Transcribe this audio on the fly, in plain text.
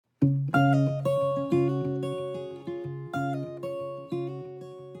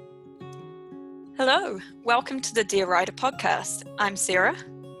Hello, welcome to the Dear Writer podcast. I'm Sarah.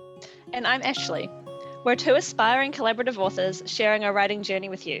 And I'm Ashley. We're two aspiring collaborative authors sharing our writing journey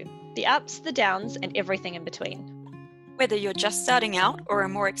with you, the ups, the downs, and everything in between. Whether you're just starting out or a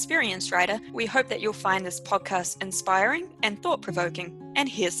more experienced writer, we hope that you'll find this podcast inspiring and thought-provoking. And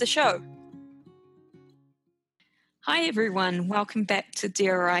here's the show. Hi everyone, welcome back to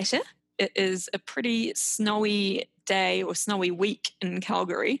Dear Writer. It is a pretty snowy day or snowy week in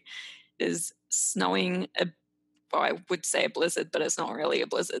Calgary. It is snowing, I would say a blizzard, but it's not really a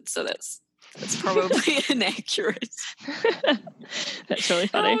blizzard, so that's probably inaccurate. That's really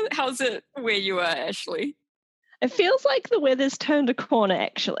funny. How's it where you are, Ashley? It feels like the weather's turned a corner,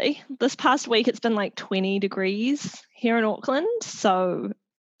 actually. This past week, it's been like 20 degrees here in Auckland, so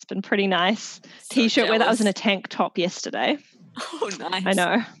it's been pretty nice. So T-shirt weather. I was in a jealous. tank top yesterday. Oh, nice. I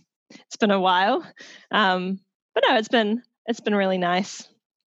know. It's been a while. But no, it's been really nice.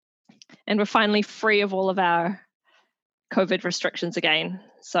 And we're finally free of all of our COVID restrictions again.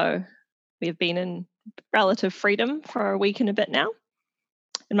 So we've been in relative freedom for a week and a bit now.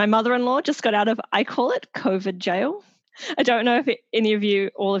 And my mother-in-law just got out of, I call it COVID jail. I don't know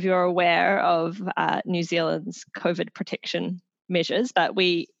if all of you are aware of New Zealand's COVID protection measures, but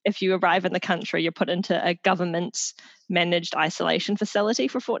if you arrive in the country, you're put into a government-managed isolation facility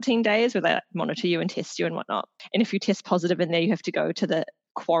for 14 days where they monitor you and test you and whatnot. And if you test positive in there, you have to go to the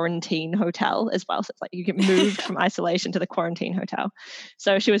quarantine hotel as well. So it's like you get moved from isolation to the quarantine hotel.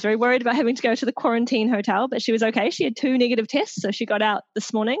 So she was very worried about having to go to the quarantine hotel, but she was okay. She had 2 negative tests. So she got out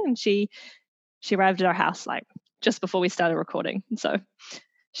this morning and she arrived at our house like just before we started recording. And so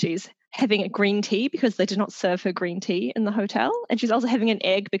she's having a green tea because they did not serve her green tea in the hotel. And she's also having an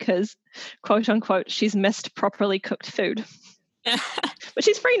egg because, quote unquote, she's missed properly cooked food. But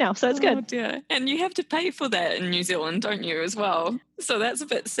she's free now, so it's good. Oh dear. And you have to pay for that in New Zealand, don't you, as well? So that's a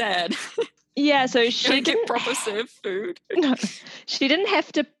bit sad. Yeah, so You she don't get didn't, proper served food. no, she didn't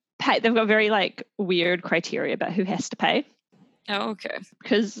have to pay. They've got very weird criteria about who has to pay. Oh, okay.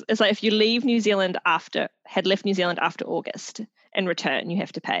 Because it's like if you leave New Zealand had left New Zealand after August and return, you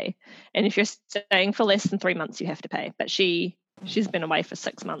have to pay. And if you're staying for less than 3 months, you have to pay. But she's been away for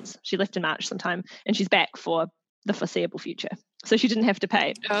 6 months. She left in March sometime and she's back for the foreseeable future. So she didn't have to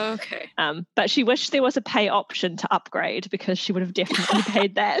pay. Oh, okay. But she wished there was a pay option to upgrade because she would have definitely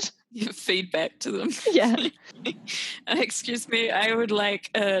paid that. You feedback to them. Yeah. Excuse me, I would like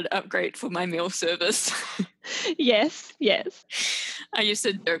an upgrade for my meal service. Yes. I used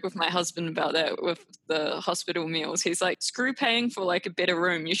to joke with my husband about that with the hospital meals. He's like, screw paying for like a better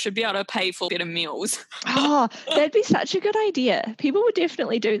room. You should be able to pay for better meals. Oh, that'd be such a good idea. People would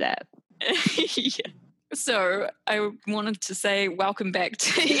definitely do that. Yeah. So I wanted to say welcome back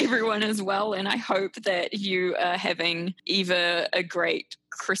to everyone as well, and I hope that you are having either a great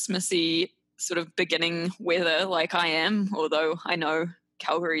Christmassy sort of beginning weather like I am, although I know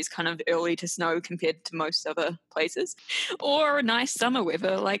Calgary's kind of early to snow compared to most other places, or a nice summer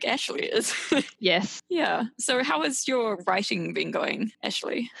weather like Ashley is. Yes. Yeah. So how has your writing been going,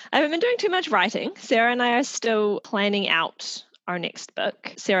 Ashley? I haven't been doing too much writing. Sarah and I are still planning out our next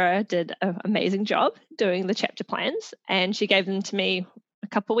book. Sarah did an amazing job doing the chapter plans, and she gave them to me a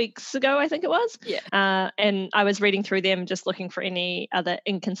couple weeks ago, I think it was. Yeah. And I was reading through them, just looking for any other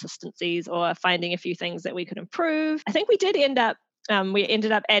inconsistencies or finding a few things that we could improve. I think we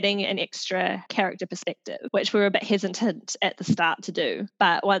ended up adding an extra character perspective, which we were a bit hesitant at the start to do.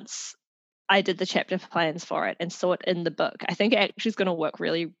 But once I did the chapter plans for it and saw it in the book, I think it actually is going to work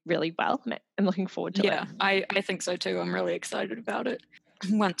really, really well. I'm looking forward to it. Yeah, I think so too. I'm really excited about it.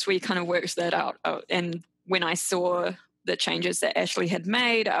 Once we kind of worked that out, and when I saw the changes that Ashley had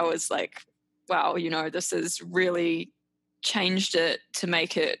made, I was like, wow, this has really changed it to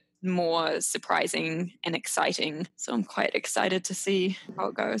make it more surprising and exciting. So I'm quite excited to see how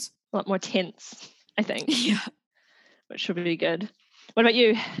it goes. A lot more tense, I think. Yeah. Which should be good. What about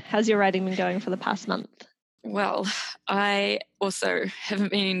you? How's your writing been going for the past month? Well, I also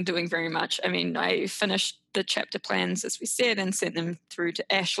haven't been doing very much. I mean, I finished the chapter plans, as we said, and sent them through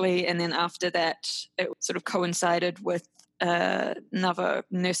to Ashley. And then after that, it sort of coincided with another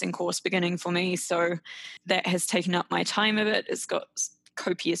nursing course beginning for me. So that has taken up my time a bit. It's got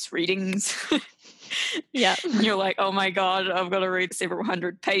copious readings. Yeah. And you're like, oh my God, I've got to read several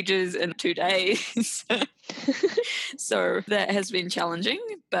hundred pages in 2 days. So that has been challenging,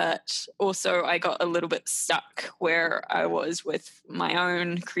 but also I got a little bit stuck where I was with my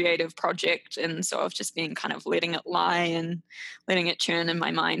own creative project. And so I've just been kind of letting it lie and letting it churn in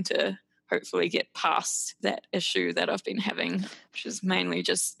my mind to hopefully get past that issue that I've been having, which is mainly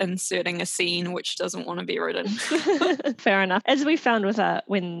just inserting a scene which doesn't want to be written. Fair enough. As we found with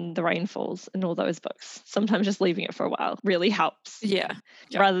When the Rain Falls and all those books, sometimes just leaving it for a while really helps. Yeah.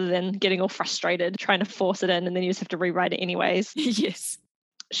 Rather than getting all frustrated, trying to force it in, and then you just have to rewrite it anyways. Yes.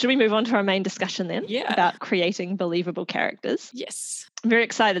 Should we move on to our main discussion then? Yeah. About creating believable characters? Yes. I'm very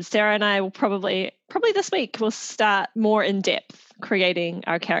excited. Sarah and I will probably this week, we'll start more in depth creating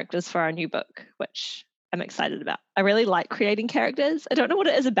our characters for our new book, which I'm excited about. I really like creating characters. I don't know what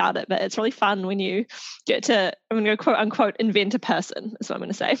it is about it, but it's really fun when you get to, I'm going to quote unquote, invent a person, is what I'm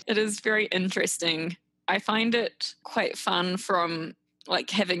going to say. It is very interesting. I find it quite fun from like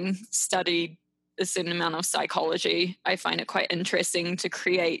having studied a certain amount of psychology. I find it quite interesting to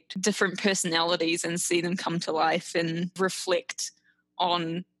create different personalities and see them come to life and reflect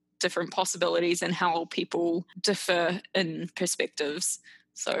on different possibilities and how people differ in perspectives.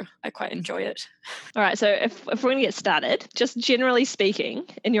 So I quite enjoy it. All right, so if we're going to get started, just generally speaking,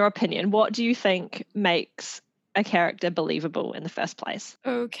 in your opinion, what do you think makes a character believable in the first place?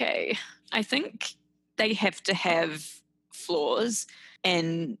 Okay, I think they have to have flaws,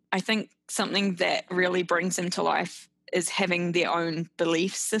 and I think something that really brings them to life is having their own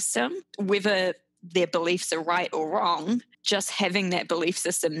belief system. Whether their beliefs are right or wrong, just having that belief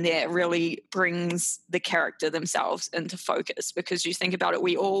system there really brings the character themselves into focus, because you think about it,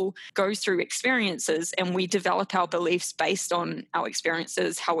 we all go through experiences and we develop our beliefs based on our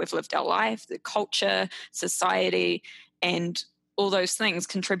experiences, how we've lived our life, the culture, society, and all those things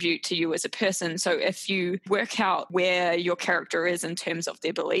contribute to you as a person. So if you work out where your character is in terms of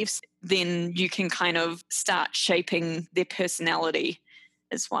their beliefs, then you can kind of start shaping their personality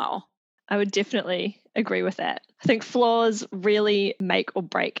as well. I would definitely agree with that. I think flaws really make or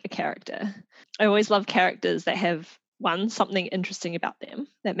break a character. I always love characters that have, one, something interesting about them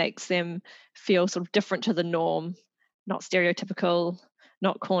that makes them feel sort of different to the norm, not stereotypical,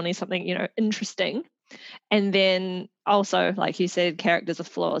 not corny, something, interesting. And then also, like you said, characters with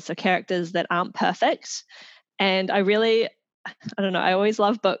flaws. So characters that aren't perfect. And I don't know, I always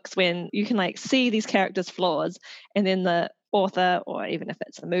love books when you can like see these characters' flaws, and then the author, or even if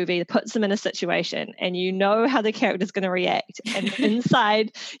it's a movie, puts them in a situation and you know how the character's going to react, and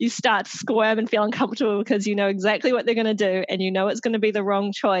inside you start to squirm and feel uncomfortable because you know exactly what they're going to do, and you know it's going to be the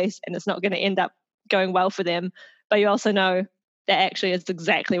wrong choice and it's not going to end up going well for them, but you also know that actually is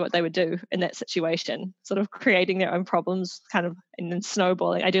exactly what they would do in that situation, sort of creating their own problems kind of, and then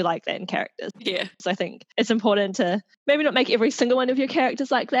snowballing. I do like that in characters. Yeah. So I think it's important to maybe not make every single one of your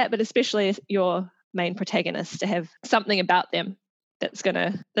characters like that, but especially your main protagonists to have something about them that's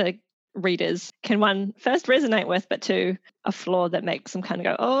the readers can, one, first resonate with, but two, a flaw that makes them kind of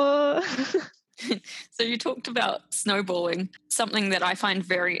go, oh. So you talked about snowballing. Something that I find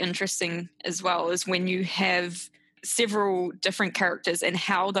very interesting as well is when you have several different characters and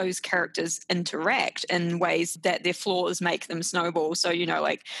how those characters interact in ways that their flaws make them snowball. So,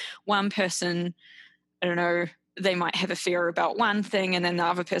 like one person, I don't know, they might have a fear about one thing and then the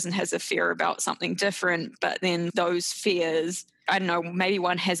other person has a fear about something different, but then those fears, I don't know, maybe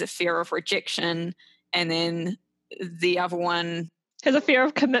one has a fear of rejection and then the other one has a fear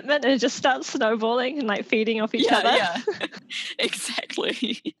of commitment, and it just starts snowballing and like feeding off each other. Yeah,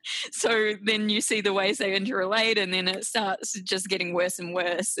 exactly. So then you see the ways they interrelate, and then it starts just getting worse and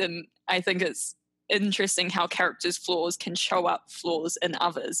worse. And I think it's interesting how characters' flaws can show up flaws in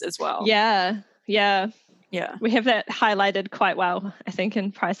others as well. Yeah. We have that highlighted quite well, I think,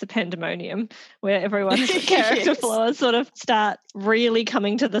 in Price of Pandemonium, where everyone's character flaws sort of start really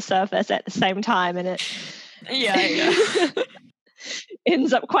coming to the surface at the same time, and it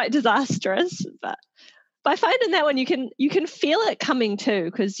ends up quite disastrous. But I find in that one you can feel it coming too,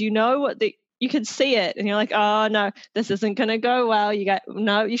 because you can see it, and you're like, oh no, this isn't going to go well. You go,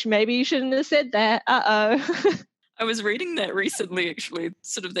 no, maybe you shouldn't have said that. I was reading that recently, actually,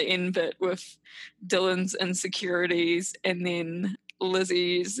 sort of the end bit with Dylan's insecurities and then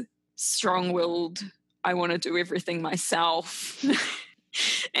Lizzie's strong-willed, I want to do everything myself.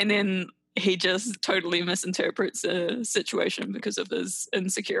 And then he just totally misinterprets a situation because of his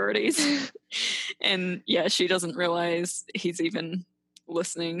insecurities. And yeah, she doesn't realize he's even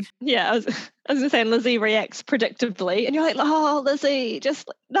listening. Yeah, I was going to say, Lizzie reacts predictably, and you're like, oh, Lizzie, just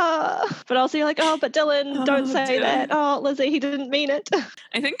no. But also you're like, oh, but Dylan, don't say that. Oh, Lizzie, he didn't mean it.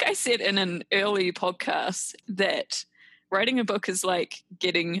 I think I said in an early podcast that writing a book is like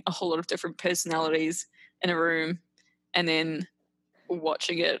getting a whole lot of different personalities in a room and then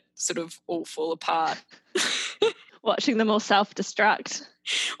watching it sort of all fall apart. Watching them all self-destruct.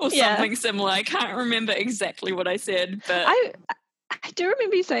 Or something similar. I can't remember exactly what I said, but I do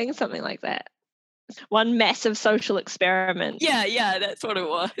remember you saying something like that. One massive social experiment. Yeah, that's what it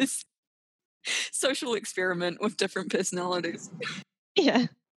was. Social experiment with different personalities. Yeah.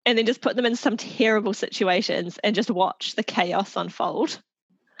 And then just put them in some terrible situations and just watch the chaos unfold.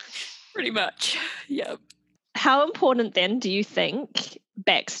 Pretty much. Yep. How important then do you think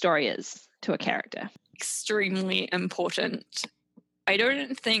backstory is to a character? Extremely important. I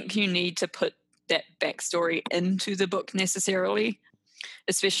don't think you need to put that backstory into the book necessarily,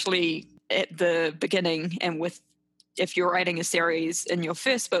 especially at the beginning. And if you're writing a series in your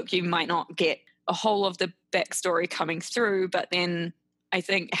first book, you might not get a whole of the backstory coming through, but then I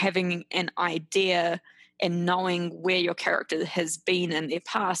think having an idea and knowing where your character has been in their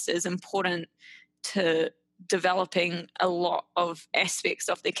past is important to developing a lot of aspects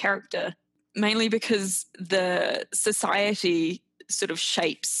of their character, mainly because the society sort of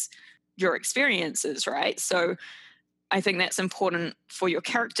shapes your experiences, right? So I think that's important for your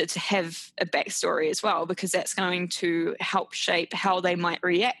character to have a backstory as well, because that's going to help shape how they might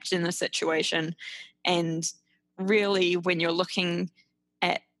react in a situation. And really, when you're looking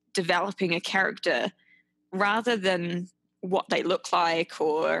at developing a character, rather than what they look like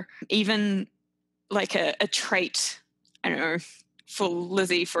or even like a trait, I don't know, for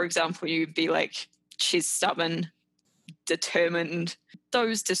Lizzie, for example, you'd be like, she's stubborn, determined.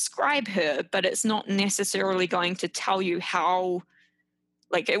 Those describe her, but it's not necessarily going to tell you how,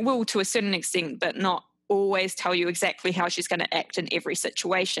 like it will to a certain extent, but not always tell you exactly how she's going to act in every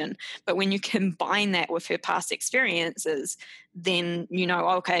situation. But when you combine that with her past experiences, then you know,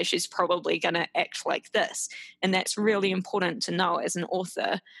 okay, she's probably going to act like this. And that's really important to know as an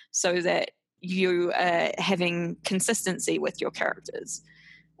author, so that you are having consistency with your characters.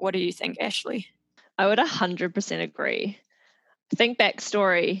 What do you think, Ashley? I would 100% agree. I think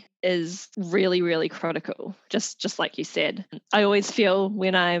backstory is really, really critical, just like you said. I always feel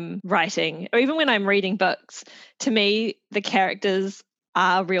when I'm writing, or even when I'm reading books, to me, the characters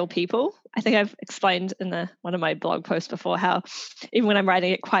are real people. I think I've explained in one of my blog posts before how even when I'm writing,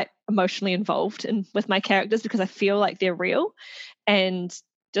 I get quite emotionally involved with my characters because I feel like they're real. And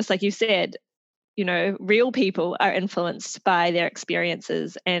just like you said, you know, real people are influenced by their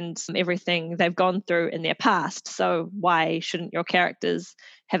experiences and everything they've gone through in their past. So why shouldn't your characters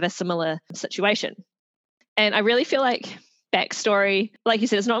have a similar situation? And I really feel like backstory, like you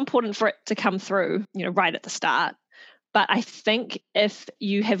said, it's not important for it to come through, you know, right at the start. But I think if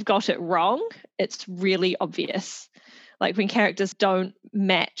you have got it wrong, it's really obvious. Like when characters don't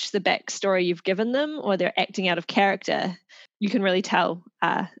match the backstory you've given them or they're acting out of character, you can really tell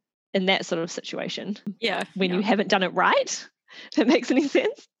in that sort of situation. Yeah. When you haven't done it right, if it makes any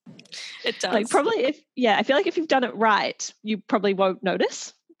sense. It does. Like probably I feel like if you've done it right, you probably won't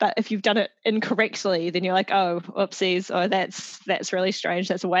notice. But if you've done it incorrectly, then you're like, oh, oopsies, oh, that's really strange.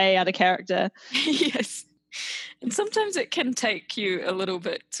 That's way out of character. Yes. And sometimes it can take you a little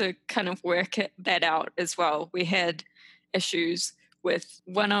bit to kind of work that out as well. We had issues with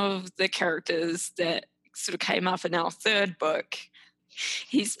one of the characters that sort of came up in our third book.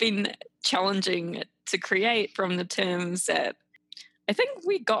 He's been challenging to create from the terms that I think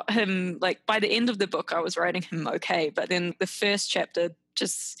we got him, like by the end of the book, I was writing him okay, but then the first chapter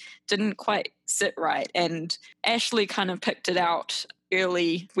just didn't quite sit right. And Ashley kind of picked it out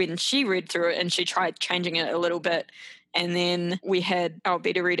early when she read through it and she tried changing it a little bit. And then we had our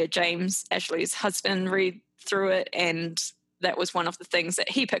beta reader, James, Ashley's husband, read through it, and that was one of the things that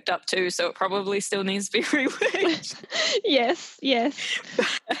he picked up too, so it probably still needs to be reworked. Yes.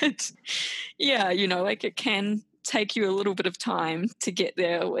 But yeah, you know, like it can take you a little bit of time to get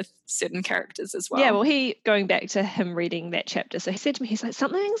there with certain characters as well. Yeah, well, going back to him reading that chapter, so he said to me, he's like,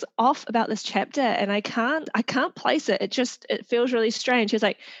 something's off about this chapter and I can't place it. It feels really strange. He's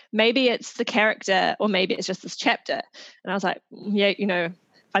like, maybe it's the character or maybe it's just this chapter. And I was like, yeah, you know,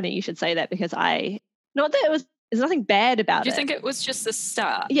 funny you should say that because there's nothing bad about it. Do you think it was just the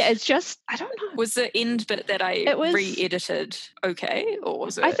start? Yeah, it's just, I don't know. Was the end bit that I re-edited okay? Or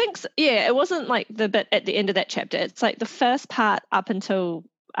was it? I think so. Yeah, it wasn't like the bit at the end of that chapter. It's like the first part up until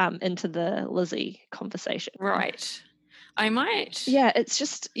into the Lizzie conversation. Right. I might. Yeah, it's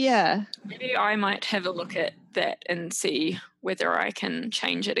just, yeah. Maybe I might have a look at that and see whether I can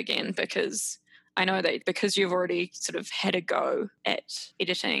change it again, because I know that because you've already sort of had a go at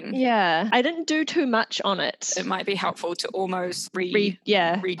editing, Yeah, I didn't do too much on it. it might be helpful to almost rejig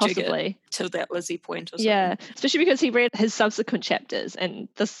possibly it to that Lizzie point or something. Yeah, especially because he read his subsequent chapters, and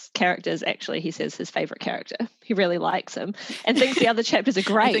this character is actually, he says, his favorite character. He really likes him and thinks the other chapters are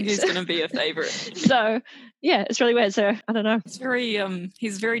great. I think he's going to be a favorite. So yeah, it's really weird. So I don't know. It's very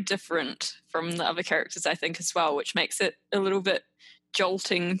he's very different from the other characters, I think, as well, which makes it a little bit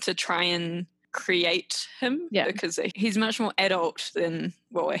jolting to try and create him, because he's much more adult than,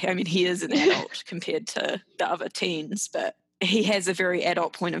 well, I mean, he is an adult compared to the other teens, but he has a very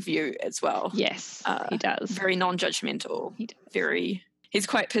adult point of view as well. Yes, he does. Very non-judgmental. He does. He's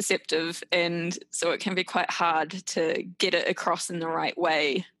quite perceptive, and so it can be quite hard to get it across in the right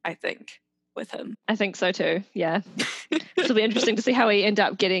way, I think, with him. I think so too, yeah. It'll be interesting to see how we end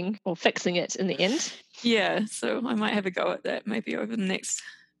up getting or fixing it in the end. Yeah, so I might have a go at that maybe over the next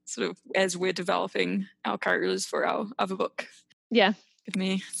sort of, as we're developing our characters for our other book. Yeah. Give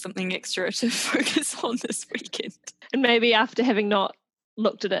me something extra to focus on this weekend. And maybe after having not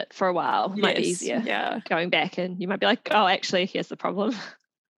looked at it for a while, it might be easier. Yeah. Going back, and you might be like, oh, actually, here's the problem.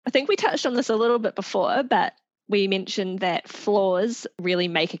 I think we touched on this a little bit before, but we mentioned that flaws really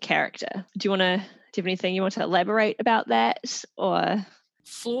make a character. Do you have anything you want to elaborate about that? Or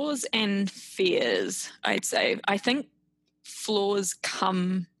flaws and fears, I'd say. I think flaws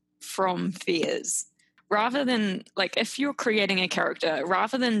come from fears. Rather than, like, if you're creating a character,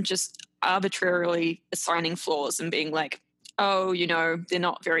 rather than just arbitrarily assigning flaws and being like, oh, they're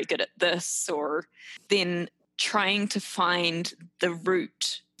not very good at this, or then trying to find the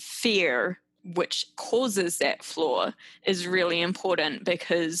root fear which causes that flaw is really important,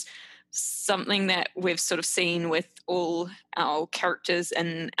 because something that we've sort of seen with all our characters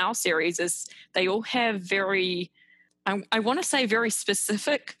in our series is they all have very, I want to say very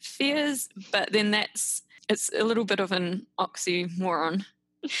specific fears, but then it's a little bit of an oxymoron.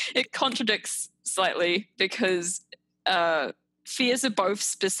 It contradicts slightly, because fears are both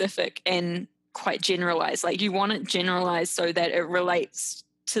specific and quite generalized. Like, you want it generalized so that it relates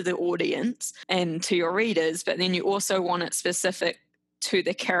to the audience and to your readers, but then you also want it specific to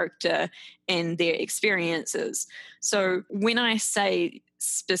the character and their experiences. So when I say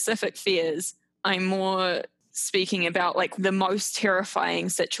specific fears, I'm more speaking about like the most terrifying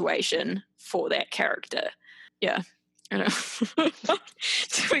situation for that character. Yeah. I don't know.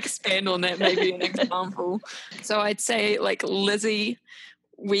 To expand on that, maybe an example. So I'd say, like, Lizzie,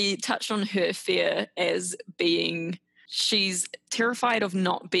 we touched on her fear as being, she's terrified of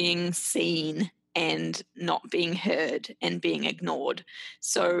not being seen and not being heard and being ignored.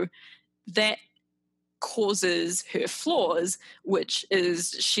 So that causes her flaws, which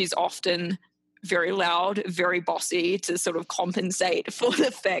is she's often very loud, very bossy to sort of compensate for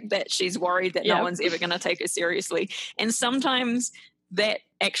the fact that she's worried that no one's ever going to take her seriously. And sometimes that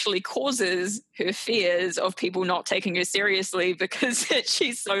actually causes her fears of people not taking her seriously, because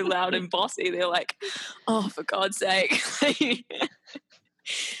she's so loud and bossy. They're like, oh, for God's sake.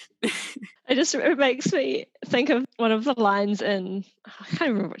 It makes me think of one of the lines in, I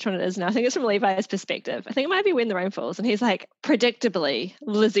can't remember which one it is now. I think it's from Levi's perspective. I think it might be When the Rain Falls. And he's like, predictably,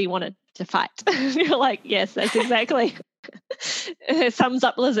 Lizzie wanted to fight. And you're like, yes, that's exactly. It sums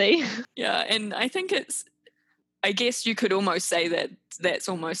up Lizzie. Yeah, and I think I guess you could almost say that that's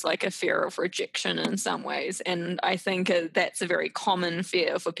almost like a fear of rejection in some ways. And I think that's a very common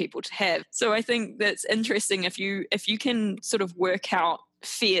fear for people to have. So I think that's interesting if you can sort of work out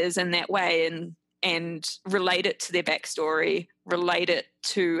fears in that way and relate it to their backstory, relate it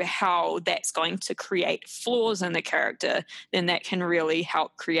to how that's going to create flaws in the character, then that can really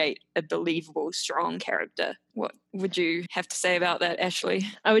help create a believable, strong character. What would you have to say about that, Ashley?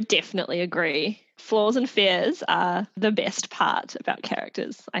 I would definitely agree. Flaws and fears are the best part about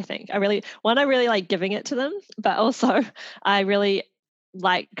characters, I think. I really like giving it to them, but also I really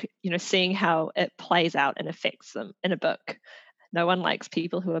like, seeing how it plays out and affects them in a book. No one likes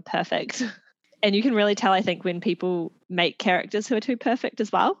people who are perfect. And you can really tell, I think, when people make characters who are too perfect as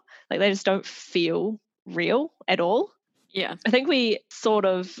well. Like, they just don't feel real at all. Yeah. I think we sort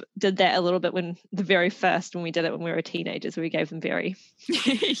of did that a little bit when we did it when we were teenagers, where we gave them very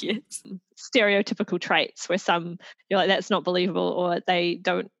yes. stereotypical traits, where some, you're like, that's not believable, or they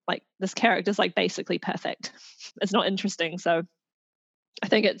don't, like, this character's like basically perfect. It's not interesting. So I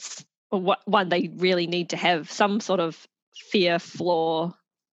think it's one, they really need to have some sort of fear flaw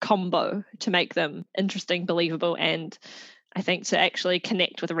combo to make them interesting, believable, and I think to actually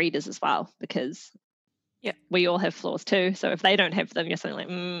connect with readers as well, because we all have flaws too. So if they don't have them, you're suddenly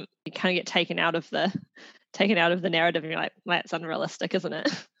like, you kind of get taken out of the narrative, and you're like, well, that's unrealistic, isn't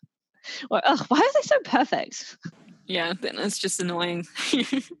it? Or, oh, why are they so perfect? Yeah, then it's just annoying. You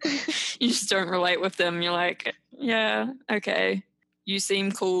just don't relate with them. You're like, yeah, okay, you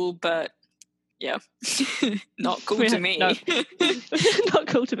seem cool, but yeah, not cool to me. No. Not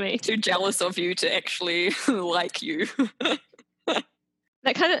cool to me. Too jealous of you to actually like you.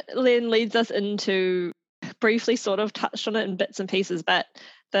 That kind of then leads us into, briefly sort of touched on it in bits and pieces, but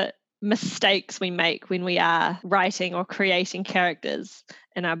the mistakes we make when we are writing or creating characters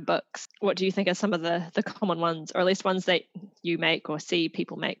in our books. What do you think are some of the common ones, or at least ones that you make or see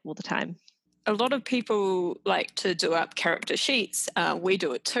people make all the time? A lot of people like to do up character sheets. We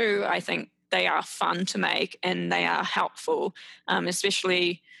do it too. I think they are fun to make and they are helpful,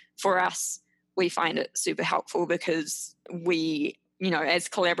 especially for us. We find it super helpful because we, as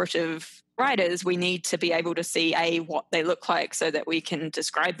collaborative writers, we need to be able to see what they look like so that we can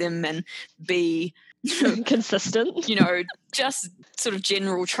describe them, and be consistent, just sort of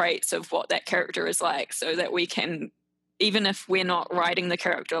general traits of what that character is like, so that we can, even if we're not writing the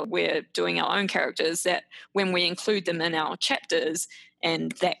character, we're doing our own characters, that when we include them in our chapters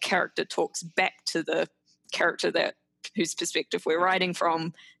and that character talks back to the character whose perspective we're writing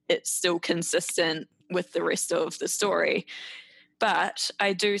from, it's still consistent with the rest of the story. But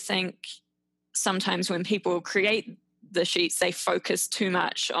I do think sometimes when people create the sheets, they focus too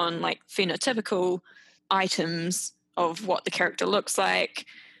much on like phenotypical items of what the character looks like,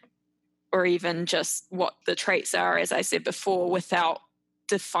 or even just what the traits are, as I said before, without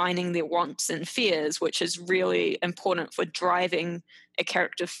defining their wants and fears, which is really important for driving a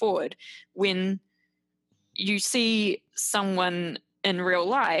character forward. When you see someone in real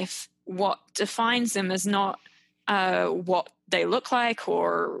life, what defines them is not what they look like,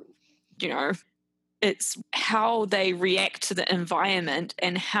 or, it's how they react to the environment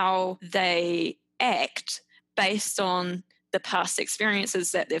and how they act based on the past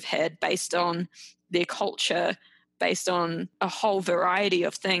experiences that they've had, based on their culture, based on a whole variety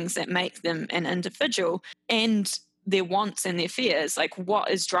of things that make them an individual, and their wants and their fears. Like,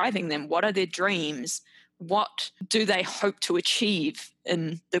 what is driving them? What are their dreams? What do they hope to achieve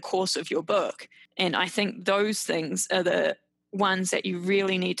in the course of your book? And I think those things are the ones that you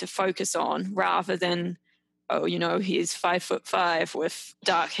really need to focus on, rather than, he's 5'5" with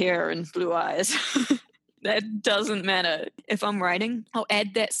dark hair and blue eyes. That doesn't matter. If I'm writing, I'll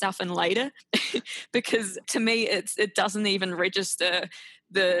add that stuff in later because to me, it doesn't even register.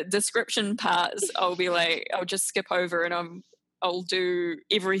 The description parts, I'll be like, I'll just skip over and I'll do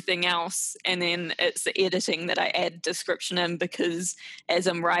everything else. And then it's the editing that I add description in, because as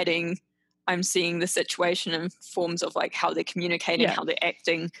I'm writing, I'm seeing the situation in forms of like how they're communicating, how they're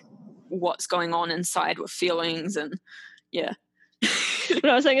acting, what's going on inside with feelings, and yeah. But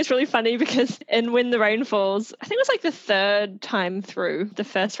I was saying, it's really funny because in When the Rain Falls, I think it was like the third time through the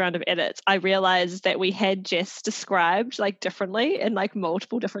first round of edits, I realized that we had Jess described like differently in like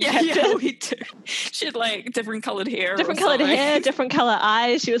multiple different chapters. Yeah, we do. She had like different colored hair. Different colored hair, different color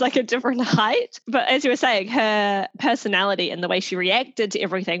eyes. She was like a different height. But as you were saying, her personality and the way she reacted to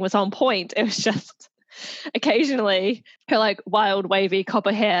everything was on point. It was just occasionally her like wild wavy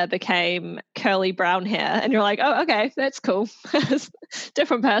copper hair became curly brown hair, and you're like, oh, okay, that's cool.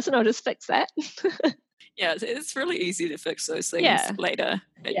 Different person, I'll just fix that. Yeah, it's really easy to fix those things later.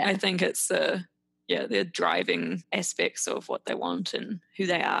 I think it's the driving aspects of what they want and who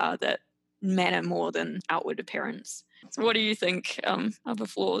they are that matter more than outward appearance. So what do you think other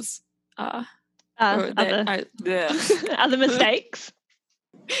flaws are? Other mistakes?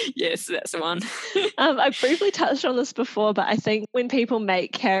 Yes, that's the one. I've briefly touched on this before, but I think when people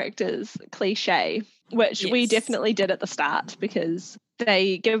make characters cliche, which we definitely did at the start, because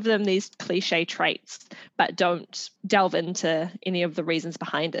they give them these cliche traits but don't delve into any of the reasons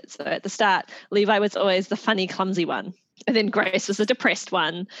behind it. So at the start, Levi was always the funny, clumsy one. And then Grace was the depressed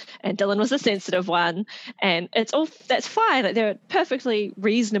one, and Dylan was the sensitive one. And that's fine. Like, they're perfectly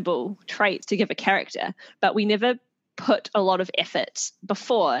reasonable traits to give a character, but we never put a lot of effort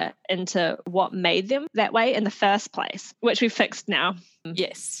before into what made them that way in the first place, which we've fixed now.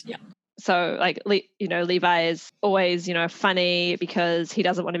 Yes. Yeah. So like, Levi is always, funny because he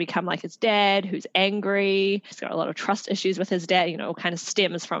doesn't want to become like his dad, who's angry. He's got a lot of trust issues with his dad, all kind of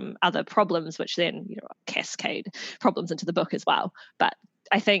stems from other problems, which then, cascade problems into the book as well. But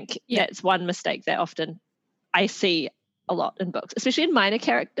I think that's one mistake that often I see a lot in books, especially in minor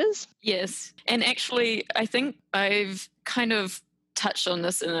characters. Yes. And actually, I think I've kind of touched on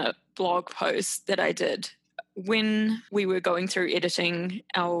this in a blog post that I did when we were going through editing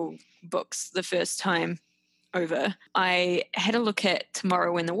our books the first time over. I had a look at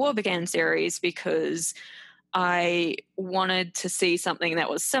Tomorrow When the War Began series because I wanted to see something that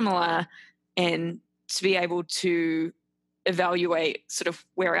was similar and to be able to evaluate sort of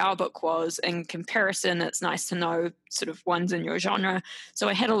where our book was in comparison. It's nice to know sort of ones in your genre. So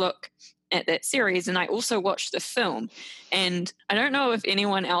I had a look at that series, and I also watched the film. And I don't know if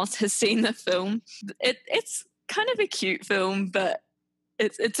anyone else has seen the film. It's kind of a cute film, but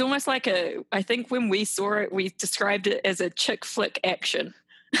it's almost like I think when we saw it, we described it as a chick flick action.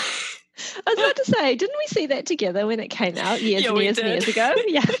 I was about to say, didn't we see that together when it came out years and years ago?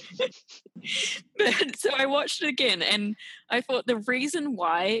 Yeah. But, so I watched it again, and I thought the reason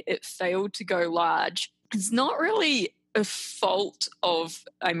why it failed to go large is not really a fault of,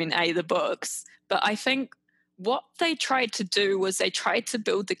 the books, but I think what they tried to do was they tried to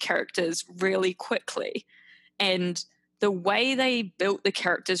build the characters really quickly. And the way they built the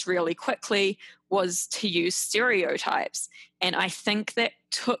characters really quickly was to use stereotypes. And I think that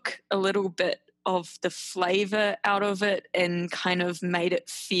took a little bit of the flavor out of it and kind of made it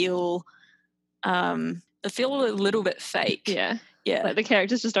feel a little bit fake. Yeah. Yeah. Like the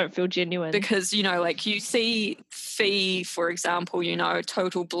characters just don't feel genuine. Because, like you see Fee, for example,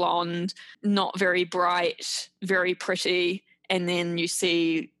 total blonde, not very bright, very pretty. And then you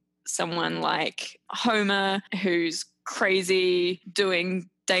see someone like Homer who's crazy, doing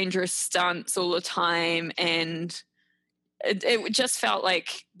dangerous stunts all the time. And it just felt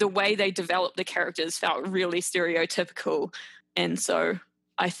like the way they developed the characters felt really stereotypical. And so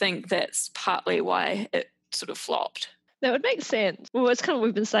I think that's partly why it sort of flopped. That would make sense. Well, it's kind of what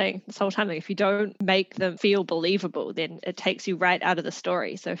we've been saying this whole time. Like, if you don't make them feel believable, then it takes you right out of the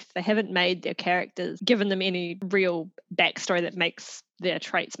story. So if they haven't made their characters, given them any real backstory that makes their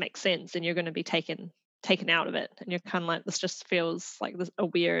traits make sense, then you're going to be taken out of it. And you're kind of like, this just feels like a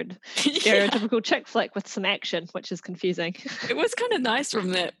weird stereotypical chick flick with some action, which is confusing. It was kind of nice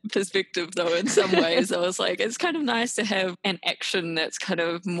from that perspective, though, in some ways. I was like, it's kind of nice to have an action that's kind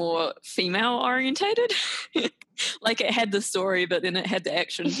of more female orientated. Like, it had the story, but then it had the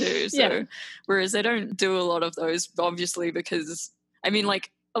action too. So whereas they don't do a lot of those, obviously, because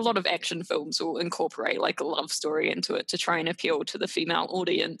a lot of action films will incorporate like a love story into it to try and appeal to the female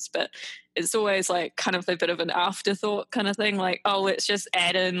audience, but it's always like kind of a bit of an afterthought kind of thing, like, oh, let's just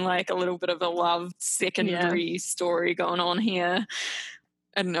add in like a little bit of a love secondary story going on here.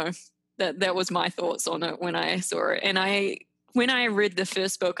 I don't know. That was my thoughts on it when I saw it. And when I read the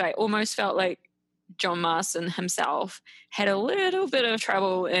first book, I almost felt like John Marston himself had a little bit of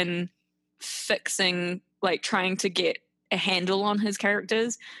trouble in fixing, like trying to get a handle on his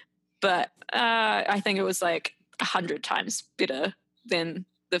characters, but I think it was like 100 times better than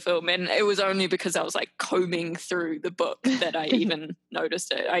the film. And it was only because I was like combing through the book that I even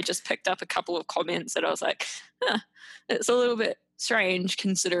noticed it. I just picked up a couple of comments that I was like, it's a little bit strange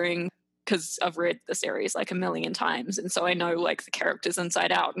considering, because I've read the series like a million times, and so I know like the characters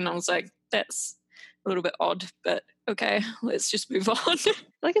inside out, and I was like, that's a little bit odd, but okay, let's just move on.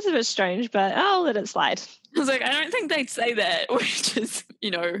 Like, it's a bit strange, but I'll let it slide. I was like, I don't think they'd say that, which is,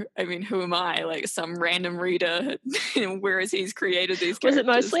 who am I? Like some random reader, whereas he's created these characters. Was it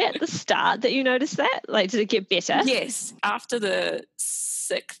mostly at the start that you noticed that? Like, did it get better? Yes. After the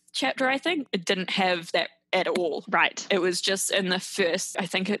 6th chapter, I think, it didn't have that at all. Right. It was just in the first, I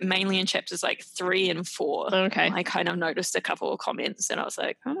think mainly in chapters like 3 and 4. Okay. I kind of noticed a couple of comments and I was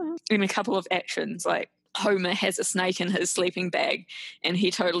like, oh. And a couple of actions, like Homer has a snake in his sleeping bag and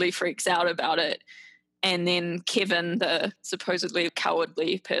he totally freaks out about it. And then Kevin, the supposedly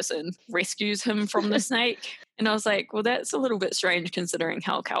cowardly person, rescues him from the snake. And I was like, well, that's a little bit strange considering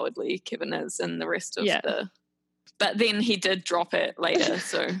how cowardly Kevin is and the rest of the... But then he did drop it later,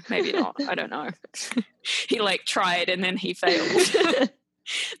 so maybe not. I don't know. He like tried and then he failed.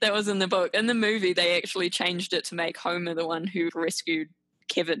 That was in the book. In the movie, they actually changed it to make Homer the one who rescued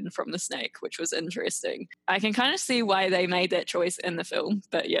Kevin from the snake, which was interesting. I can kind of see why they made that choice in the film,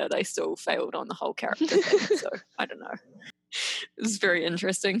 but yeah, they still failed on the whole character thing, so I don't know. It was very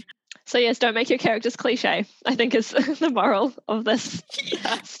interesting. So yes, don't make your characters cliche, I think is the moral of this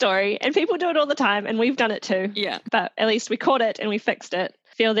story. And people do it all the time, and we've done it too. Yeah. But at least we caught it and we fixed it.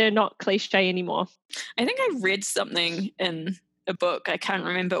 Feel they're not cliche anymore. I think I read something in a book, I can't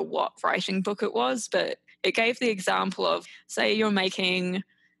remember what writing book it was, but it gave the example of, say you're making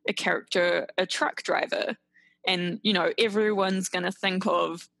a character a truck driver, and, everyone's going to think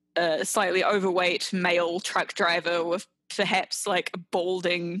of a slightly overweight male truck driver with perhaps like a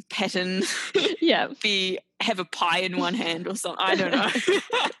balding pattern. Yeah. Have a pie in one hand or something. I don't know.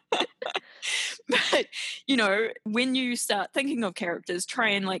 But, when you start thinking of characters, try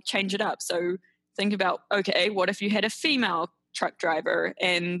and like change it up. So think about, okay, what if you had a female truck driver,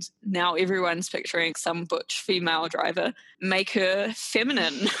 and now everyone's picturing some butch female driver. Make her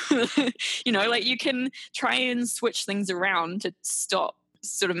feminine. Like you can try and switch things around to stop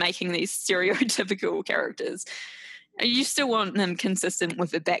sort of making these stereotypical characters. You still want them consistent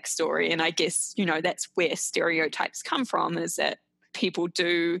with the backstory, and I guess, that's where stereotypes come from, is that people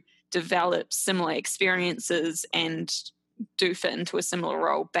do develop similar experiences and do fit into a similar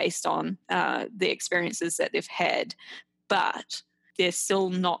role based on the experiences that they've had, but they're still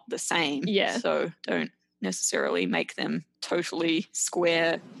not the same. Yeah. So don't necessarily make them totally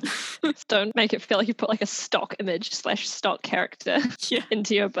square. Don't make it feel like you put like a stock image / stock character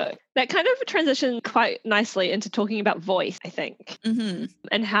into your book. That kind of transitioned quite nicely into talking about voice, I think,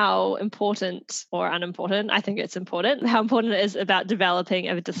 and how important or unimportant, I think it's important, how important it is about developing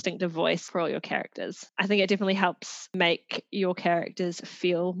a distinctive voice for all your characters. I think it definitely helps make your characters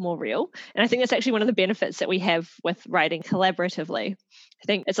feel more real. And I think that's actually one of the benefits that we have with writing collaboratively. I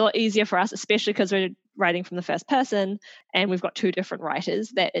think it's a lot easier for us, especially because we're writing from the first person and we've got two different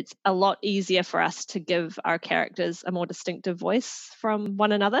writers, that it's a lot easier for us to give our characters a more distinctive voice from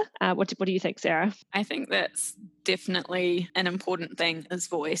one another. What do you think, Sarah? I think that's definitely an important thing, is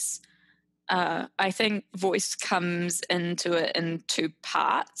voice. I think voice comes into it in two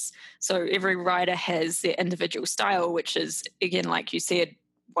parts. So every writer has their individual style, which is, again, like you said,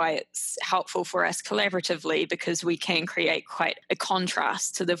 why it's helpful for us collaboratively, because we can create quite a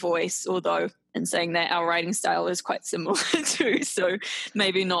contrast to the voice, although in saying that our writing style is quite similar too, so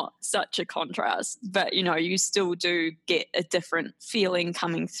maybe not such a contrast, but you still do get a different feeling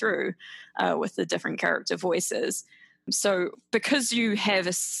coming through with the different character voices. So because you have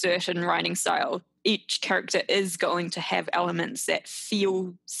a certain writing style, each character is going to have elements that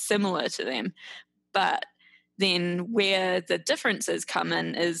feel similar to them, but then where the differences come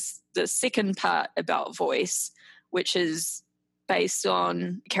in is the second part about voice, which is based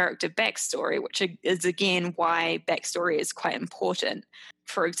on character backstory, which is again why backstory is quite important.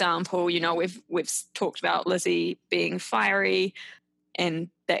 For example, we've talked about Lizzie being fiery, and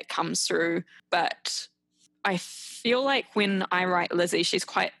that comes through, but I feel like when I write Lizzie, she's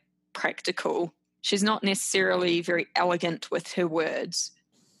quite practical. She's not necessarily very elegant with her words.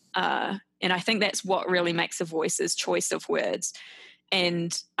 And I think that's what really makes a voice, is choice of words.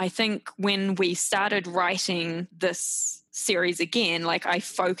 And I think when we started writing this series again, like I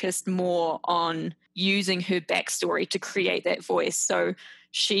focused more on using her backstory to create that voice. So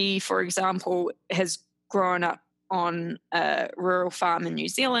she, for example, has grown up on a rural farm in New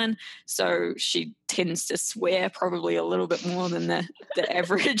Zealand, so she tends to swear probably a little bit more than the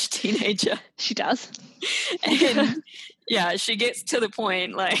average teenager. She does. And yeah, she gets to the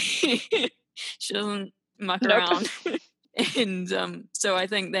point, like she doesn't muck around. And so I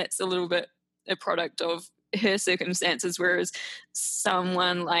think that's a little bit a product of her circumstances, whereas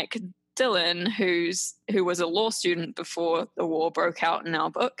someone like Dylan, who was a law student before the war broke out in our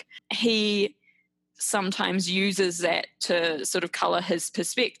book, he sometimes uses that to sort of colour his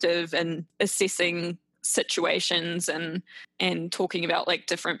perspective and assessing situations and talking about like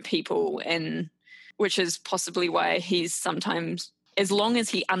different people, and which is possibly why he's sometimes, as long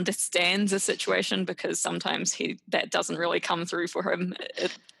as he understands a situation, because sometimes that doesn't really come through for him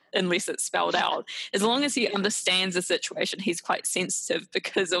unless it's spelled out. As long as he understands the situation, he's quite sensitive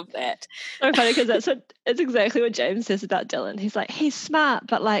because of that. So funny, because it's exactly what James says about Dylan. He's like, he's smart,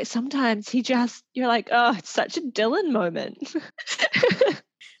 but like sometimes you're like, oh, it's such a Dylan moment.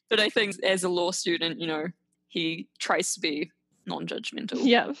 But I think as a law student, he tries to be non-judgmental.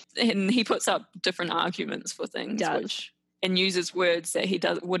 Yeah. And he puts up different arguments for things, and uses words that he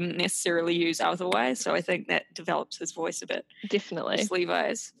wouldn't necessarily use otherwise. So I think that develops his voice a bit. Definitely. Just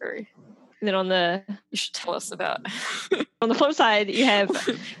Levi's very... And then you should tell us about... On the flip side, you have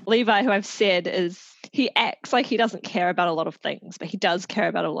Levi, who I've said he acts like he doesn't care about a lot of things, but he does care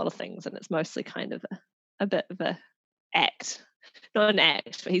about a lot of things, and it's mostly kind of a bit of a act. Not an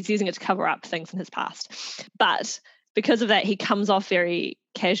act, but he's using it to cover up things in his past. But because of that, he comes off very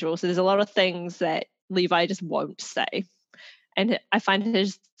casual. So there's a lot of things that Levi just won't say. And I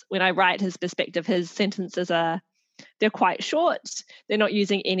find when I write his perspective, his sentences they're quite short. They're not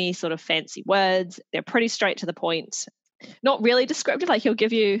using any sort of fancy words. They're pretty straight to the point. Not really descriptive. Like he'll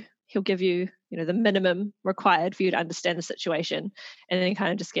give you, the minimum required for you to understand the situation, and then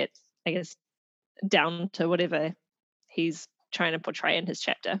kind of just get, I guess, down to whatever he's trying to portray in his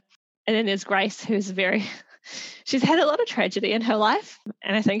chapter. And then there's Grace, who's she's had a lot of tragedy in her life,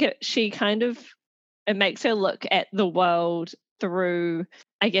 and I think it makes her look at the world through,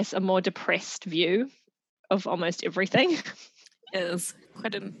 I guess, a more depressed view of almost everything. It is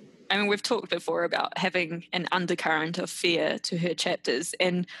quite an I mean, we've talked before about having an undercurrent of fear to her chapters,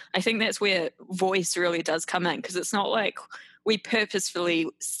 and I think that's where voice really does come in, because it's not like we purposefully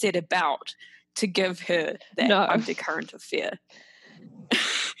set about to give her that undercurrent of fear.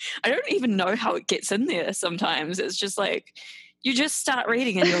 I don't even know how it gets in there sometimes. It's just like, you just start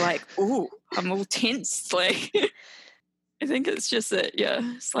reading and you're like, oh, I'm all tense. Like, I think it's just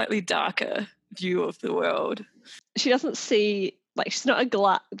a slightly darker view of the world. She doesn't see, like, she's not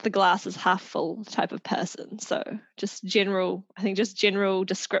the glass is half full type of person. So just general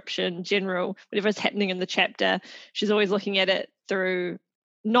description, whatever's happening in the chapter, she's always looking at it through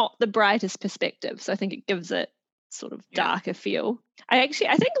not the brightest perspective. So I think it gives it sort of darker feel. I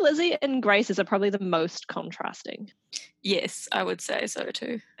think Lizzie and Grace's are probably the most contrasting. Yes, I would say so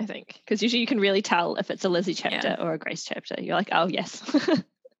too. I think, because usually you can really tell if it's a Lizzie chapter or a Grace chapter. You're like, oh yes.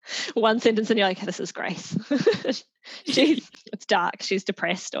 One sentence and you're like, this is Grace. It's dark, she's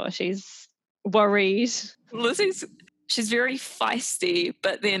depressed, or she's worried. She's very feisty,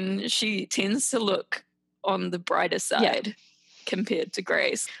 but then she tends to look on the brighter side compared to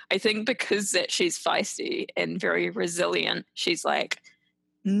Grace. I think because that she's feisty and very resilient, she's like,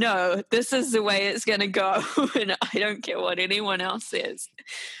 no, this is the way it's going to go, and I don't care what anyone else says.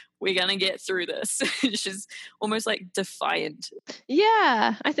 We're going to get through this. She's almost like defiant.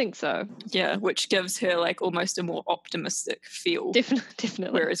 Yeah, I think so. Yeah, which gives her like almost a more optimistic feel.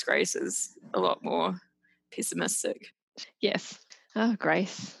 Definitely. Whereas Grace is a lot more pessimistic. Yes. Oh,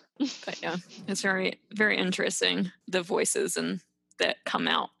 Grace. But yeah, it's very, very interesting, the voices and that come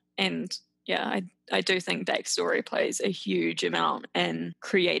out. And yeah, I do think backstory plays a huge amount in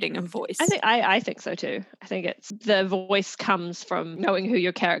creating a voice. I think so too. I think it's the voice comes from knowing who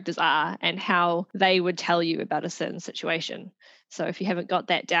your characters are and how they would tell you about a certain situation. So if you haven't got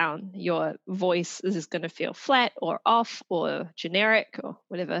that down, your voice is going to feel flat or off or generic or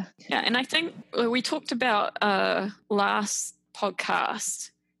whatever. Yeah, and I think we talked about last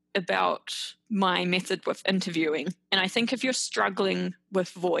podcast about my method with interviewing. And I think if you're struggling with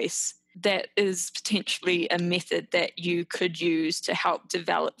voice, that is potentially a method that you could use to help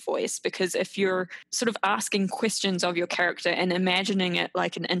develop voice, because if you're sort of asking questions of your character and imagining it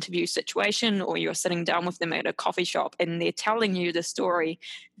like an interview situation, or you're sitting down with them at a coffee shop and they're telling you the story,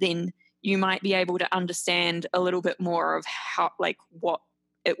 then you might be able to understand a little bit more of how, like, what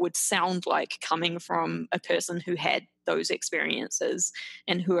it would sound like coming from a person who had those experiences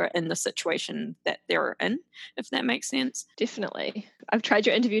and who are in the situation that they're in, if that makes sense. Definitely. I've tried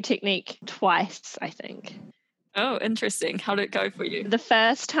your interview technique twice, I think. Oh, interesting. How did it go for you? The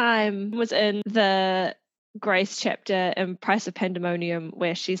first time was in the Grace chapter in Price of Pandemonium,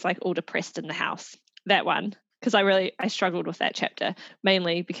 where she's like all depressed in the house. That one. Because I struggled with that chapter,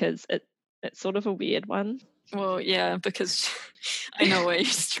 mainly because it's sort of a weird one. Well, yeah, because I know where you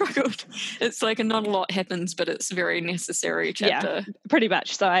struggled. It's like not a lot happens, but it's a very necessary chapter. Yeah, pretty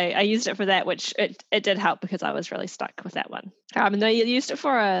much. So I used it for that, which it did help because I was really stuck with that one. And they used it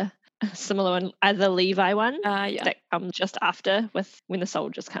for a similar one, the Levi one that comes just after with When the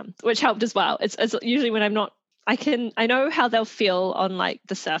Soldiers Come, which helped as well. It's usually when I'm not, I know how they'll feel on like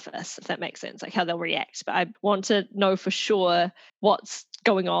the surface, if that makes sense, like how they'll react, but I want to know for sure what's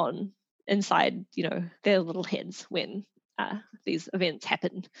going on inside, their little heads when these events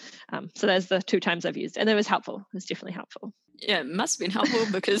happen. So there's the 2 times I've used, and it was helpful. It was definitely helpful. Yeah, it must have been helpful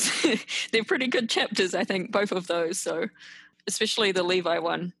because they're pretty good chapters, I think, both of those. So especially the Levi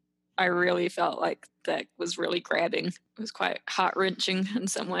one, I really felt like that was really grabbing. It was quite heart-wrenching in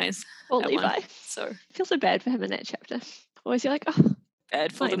some ways. Well, Levi. One. So I feel so bad for him in that chapter. Always you're like, oh.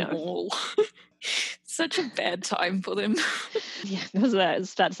 Bad for them all. Such a bad time for them. Yeah, that was what I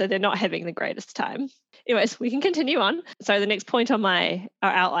was about to say. They're not having the greatest time. Anyways, we can continue on. So the next point on our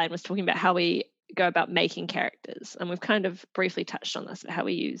outline was talking about how we go about making characters. And we've kind of briefly touched on this, how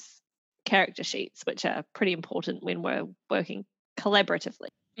we use character sheets, which are pretty important when we're working collaboratively.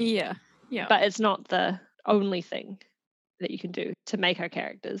 Yeah. But it's not the only thing that you can do to make our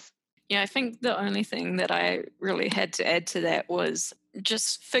characters. Yeah, I think the only thing that I really had to add to that was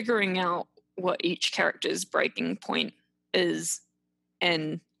just figuring out what each character's breaking point is.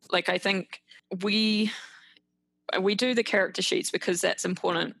 And like, I think we do the character sheets because that's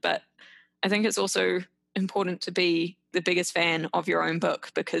important, but I think it's also important to be the biggest fan of your own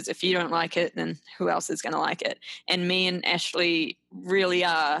book, because if you don't like it, then who else is going to like it? And me and Ashley really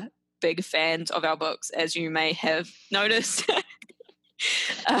are big fans of our books, as you may have noticed.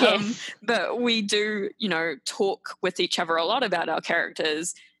 Yes. But we do, talk with each other a lot about our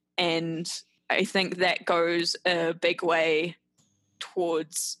characters, and I think that goes a big way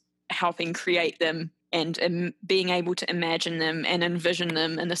towards helping create them and being able to imagine them and envision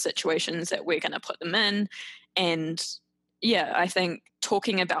them in the situations that we're going to put them in. And yeah, I think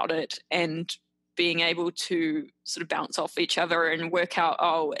talking about it and being able to sort of bounce off each other and work out,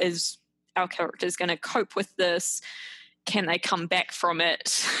 oh, is our characters going to cope with this? Can they come back from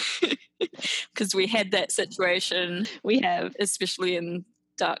it? Because we had that situation. We have. Especially in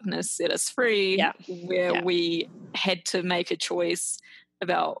Darkness Set Us Free, where we had to make a choice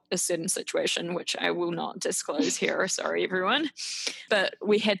about a certain situation, which I will not disclose here. Sorry, everyone. But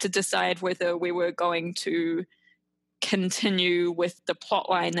we had to decide whether we were going to continue with the plot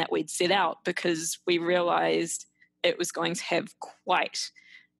line that we'd set out, because we realized it was going to have quite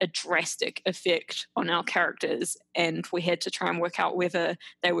a drastic effect on our characters, and we had to try and work out whether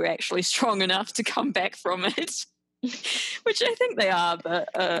they were actually strong enough to come back from it. Which I think they are, but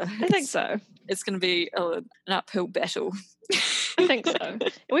I think so. It's going to be an uphill battle. I think so.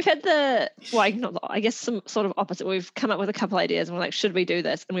 We've had I guess some sort of opposite. We've come up with a couple ideas and we're like, should we do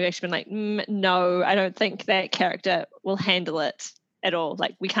this? And we've actually been like, no, I don't think that character will handle it at all.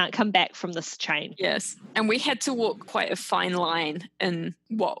 Like, we can't come back from this chain. Yes. And we had to walk quite a fine line in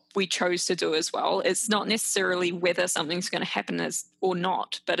what we chose to do as well. It's not necessarily whether something's going to happen or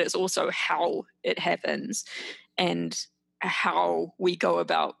not, but it's also how it happens and how we go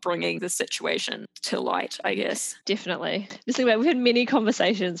about bringing the situation to light, I guess. Definitely. Just think about, we've had many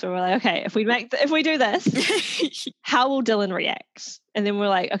conversations where we're like, okay, if we do this, how will Dylan react? And then we're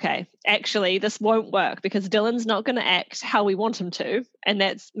like, okay, actually this won't work because Dylan's not going to act how we want him to, and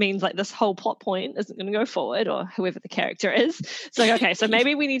that means like this whole plot point isn't going to go forward, or whoever the character is. So like, okay, so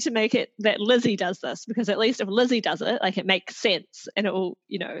maybe we need to make it that Lizzie does this, because at least if Lizzie does it, like, it makes sense and it will,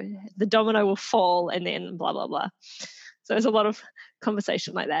 the domino will fall and then blah blah blah. So there's a lot of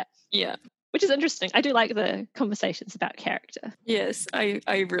conversation like that. Yeah. Which is interesting. I do like the conversations about character. Yes,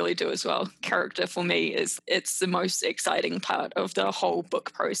 I really do as well. Character for me it's the most exciting part of the whole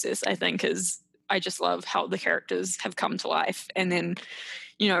book process, I think, is I just love how the characters have come to life. And then,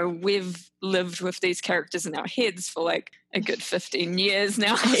 we've lived with these characters in our heads for like a good 15 years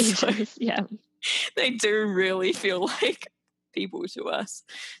now. So yeah. They do really feel like people to us.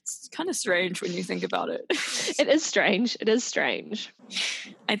 It's kind of strange when you think about it. It is strange.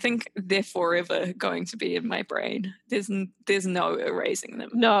 I think they're forever going to be in my brain. There's no erasing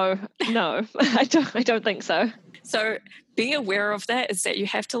them. No, I don't think so. So be aware of that, is that you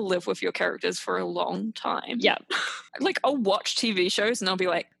have to live with your characters for a long time. Yeah. Like, I'll watch TV shows and I'll be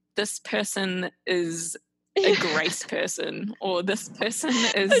like, this person is a grace person, or this person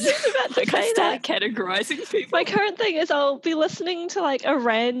is like, I start categorizing people. My current thing is I'll be listening to like a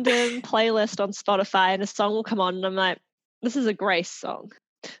random playlist on Spotify and a song will come on and I'm like, this is a Grace song.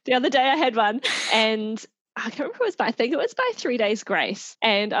 The other day I had one and I can't remember who it was by. I think it was by 3 Days Grace,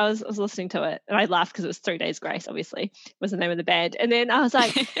 and I was listening to it and I laughed because it was 3 Days Grace, obviously was the name of the band. And then I was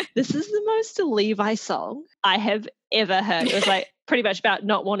like, this is the most Levi song I have ever heard. It was like pretty much about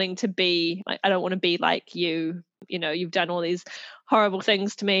not wanting to be like, I don't want to be like you, you've done all these horrible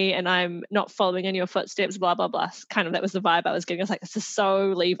things to me and I'm not following in your footsteps, blah blah blah. Kind of, that was the vibe I was getting. I was like, this is so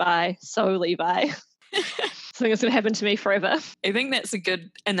Levi. Something that's going to happen to me forever. I think that's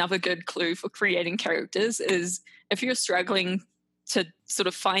another good clue for creating characters, is if you're struggling to sort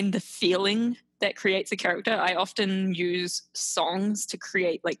of find the feeling that creates a character, I often use songs to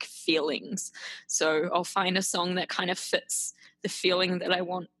create like feelings. So I'll find a song that kind of fits the feeling that I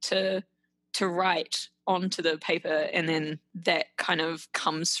want to write onto the paper, and then that kind of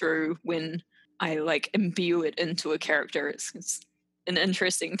comes through when I like imbue it into a character. It's an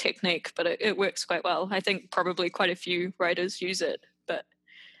interesting technique, but it works quite well. I think probably quite a few writers use it, but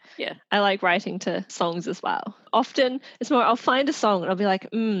yeah. I like writing to songs as well. Often it's more, I'll find a song and I'll be like,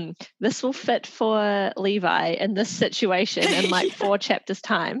 this will fit for Levi in this situation in like 4 chapters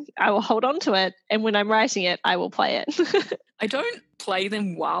time. I will hold on to it, and when I'm writing it, I will play it. I don't play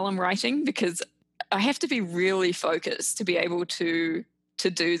them while I'm writing because I have to be really focused to be able to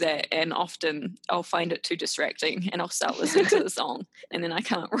do that, and often I'll find it too distracting and I'll start listening to the song and then I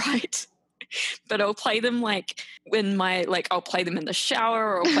can't write. But I'll play them like I'll play them in the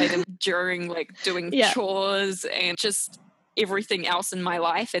shower, or I'll play them during like doing chores and just everything else in my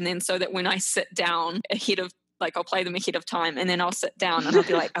life, and then so that when I sit down I'll play them ahead of time, and then I'll sit down and I'll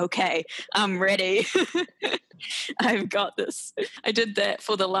be like, okay, I'm ready. I've got this. I did that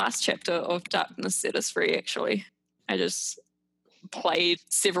for the last chapter of Darkness Set Us Free, actually. I just played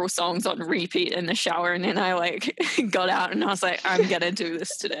several songs on repeat in the shower, and then I like got out and I was like, I'm gonna do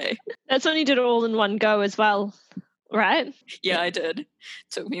this today. That's when you did it all in one go as well. right? Yeah, I did.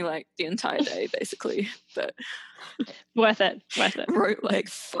 Took me like the entire day, basically. But Worth it. wrote like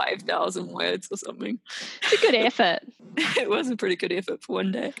 5,000 words or something. It's a good effort. It was a pretty good effort for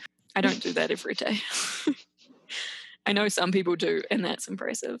one day. I don't do that every day. I know some people do, and that's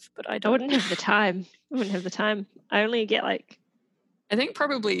impressive, but I don't. I wouldn't have the time. I only get like... I think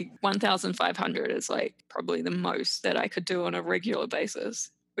probably 1,500 is like probably the most that I could do on a regular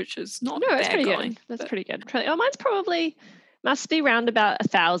basis, which is not that's bad pretty going. good. That's pretty good. Oh, mine's probably must be round about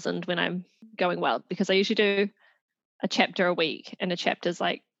 1,000 when I'm going well, because I usually do a chapter a week, and a chapter's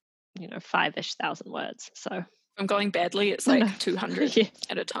like, 5,000-ish words. So I'm going badly, it's like 200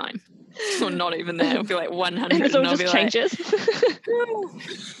 at a time. Or not even that. It'll be like 100. And it all I'll just be changes.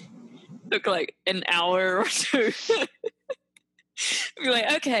 Took like an hour or two. Be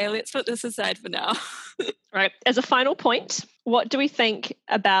like, okay, let's put this aside for now. Right. As a final point, what do we think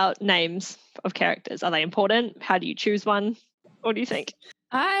about names of characters? Are they important? How do you choose one? What do you think?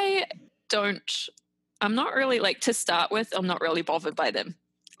 I'm not really, like, to start with, I'm not really bothered by them.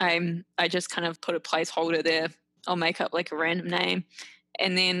 I just kind of put a placeholder there. I'll make up like a random name.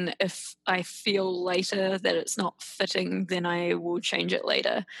 And then if I feel later that it's not fitting, then I will change it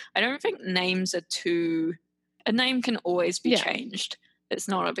later. I don't think names are a name can always be changed. It's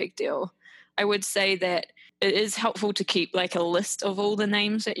not a big deal. I would say that it is helpful to keep like a list of all the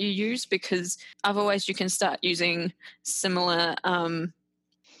names that you use, because otherwise you can start using similar,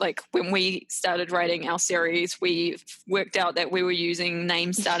 like when we started writing our series, we worked out that we were using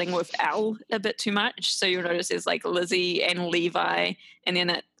names starting with L a bit too much. So you'll notice there's like Lizzie and Levi, and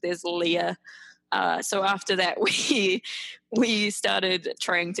then there's Leah. So after that, we started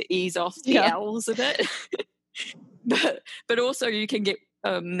trying to ease off the L's a bit. But also you can get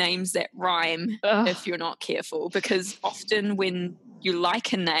names that rhyme if you're not careful, because often when you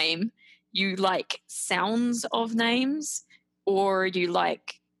like a name, you like sounds of names, or you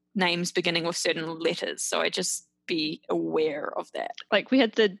like names beginning with certain letters. So I just be aware of that. Like we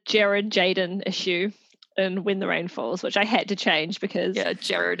had the Jared Jaden issue in When the Rain Falls, which I had to change because... Yeah,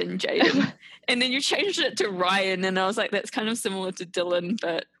 Jared and Jaden. And then you changed it to Ryan, and I was like, that's kind of similar to Dylan,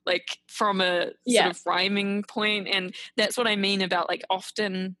 but like from a sort of rhyming point. And that's what I mean about like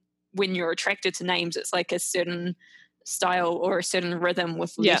often when you're attracted to names, it's like a certain style or a certain rhythm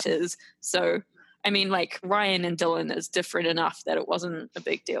with letters. So I mean, like Ryan and Dylan is different enough that it wasn't a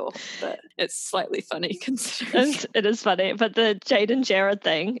big deal, but it's slightly funny considering. It is funny, but the Jade and Jared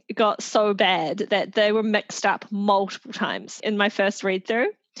thing got so bad that they were mixed up multiple times in my first read through.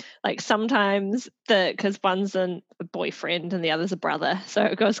 Like sometimes because one's a boyfriend and the other's a brother, so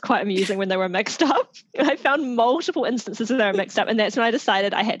it was quite amusing when they were mixed up. I found multiple instances where they were mixed up, and that's when I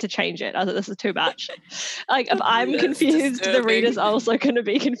decided I had to change it. I thought, this is too much. Like if I'm confused, the reader's also going to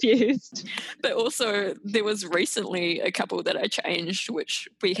be confused. But also there was recently a couple that I changed, which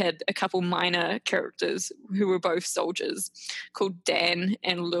we had a couple minor characters who were both soldiers called Dan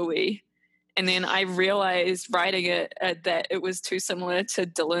and Louis. And then I realized writing it that it was too similar to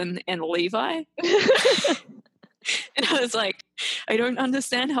Dylan and Levi. And I was like, I don't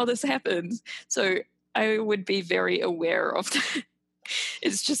understand how this happens. So I would be very aware of that.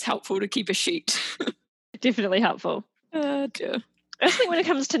 It's just helpful to keep a sheet. Definitely helpful. Dear. I think when it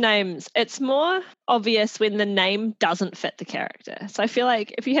comes to names, it's more obvious when the name doesn't fit the character. So I feel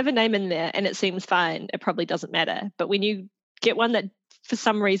like if you have a name in there and it seems fine, it probably doesn't matter. But when you get one that for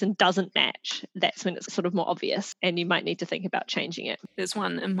some reason doesn't match, that's when it's sort of more obvious and you might need to think about changing it. There's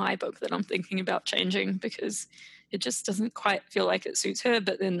one in my book that I'm thinking about changing because it just doesn't quite feel like it suits her,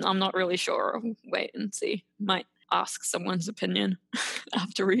 but then I'm not really sure. I'll wait and see. Might ask someone's opinion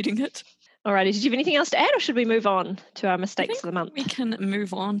after reading it. Alrighty, did you have anything else to add, or should we move on to our mistakes of the month? We can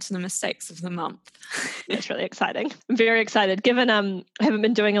move on to the mistakes of the month. That's really exciting. I'm very excited. Given I haven't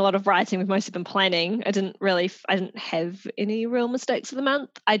been doing a lot of writing, we've mostly been planning. I didn't have any real mistakes of the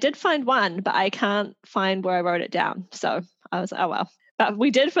month. I did find one, but I can't find where I wrote it down. So I was like, oh well. But we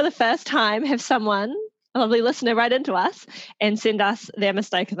did for the first time have someone, a lovely listener, write into us and send us their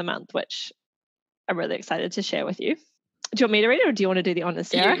mistake of the month, which I'm really excited to share with you. Do you want me to read it, or do you want to do the honors,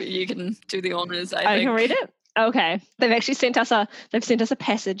 Sarah? You can do the honors, I can read it? Okay. They've actually sent us a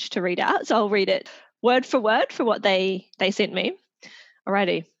passage to read out, so I'll read it word for what they sent me.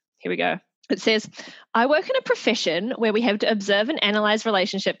 Alrighty, here we go. It says, I work in a profession where we have to observe and analyze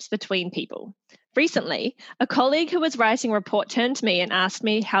relationships between people. Recently, a colleague who was writing a report turned to me and asked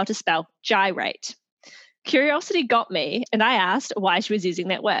me how to spell gyrate. Curiosity got me, and I asked why she was using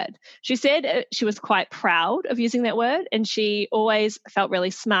that word. She said she was quite proud of using that word, and she always felt really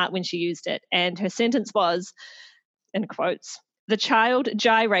smart when she used it. And her sentence was, in quotes, the child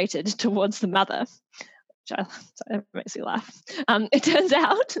gyrated towards the mother, which That makes me laugh. It turns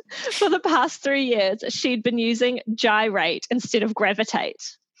out for the past 3 years, she'd been using Gyrate instead of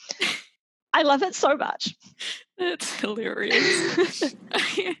Gravitate. I love it so much. That's hilarious.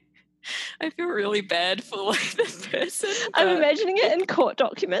 I feel really bad for like the person. I'm imagining it in court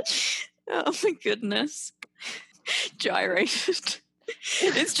documents. Oh my goodness. Gyrated.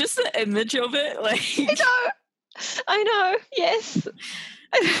 It's just the image of it. Like I know, yes.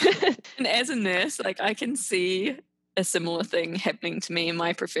 And as a nurse, like I can see a similar thing happening to me in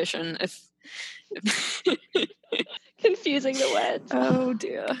my profession if confusing the words. Oh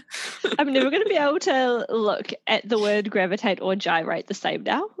dear. I'm never going to be able to look at the word gravitate or gyrate the same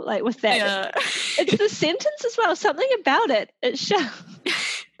now. Like with that, Yeah. it's the sentence as well. Something about it. It's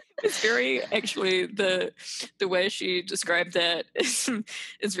It's very actually the way she described that is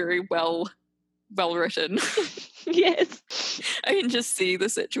very well written. Yes. I can just see the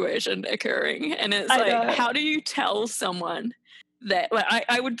situation occurring, and it's how do you tell someone that? Like,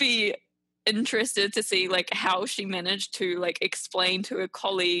 I would be interested to see like how she managed to like explain to a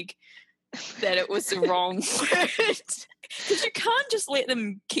colleague that it was the wrong word. Because you can't just let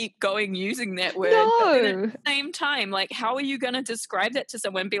them keep going using that word. No. But then at the same time, like, how are you going to describe that to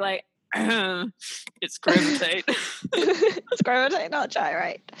someone and be like, it's gravitate. It's gravitate, not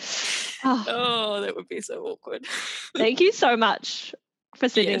gyrate. Oh, that would be so awkward. Thank you so much for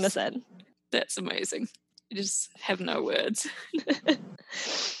sending this in. That's amazing. You just have no words.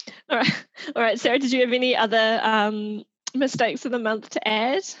 All right, Sarah, did you have any other mistakes of the month to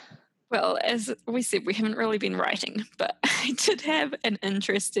add? Well, as we said, we haven't really been writing, but I did have an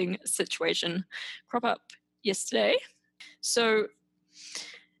interesting situation crop up yesterday. So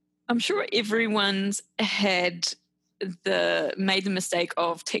I'm sure everyone's made the mistake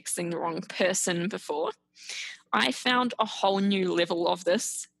of texting the wrong person before. I found a whole new level of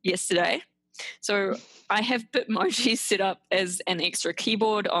this yesterday. So I have Bitmoji set up as an extra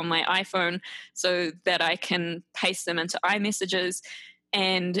keyboard on my iPhone so that I can paste them into iMessages.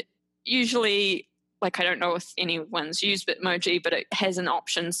 And usually, like, I don't know if anyone's used Bitmoji, but it has an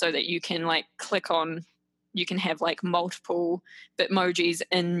option so that you can like click on, you can have like multiple Bitmojis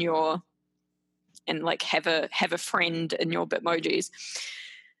in your, and like have a friend in your Bitmojis.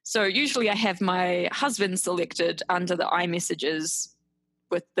 So usually I have my husband selected under the iMessages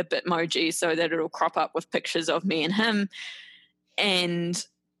with the Bitmoji so that it'll crop up with pictures of me and him. And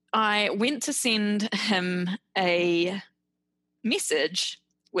I went to send him a message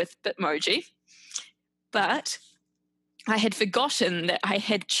with Bitmoji, but I had forgotten that I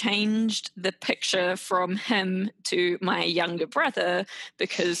had changed the picture from him to my younger brother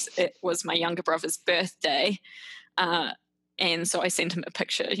because it was my younger brother's birthday. And so I sent him a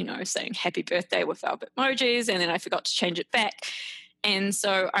picture, saying happy birthday with our Bitmojis, and then I forgot to change it back. And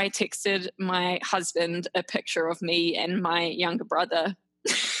so I texted my husband a picture of me and my younger brother.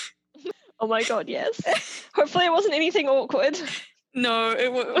 Oh my God, yes. Hopefully it wasn't anything awkward. No,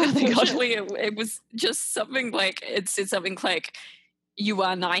 it was just something like, it said something like, you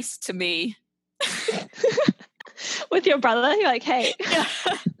are nice to me. With your brother? You're like, hey. Yeah.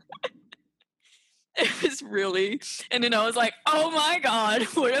 It was really, and then I was like, oh my God,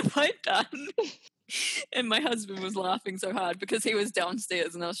 what have I done? And my husband was laughing so hard because he was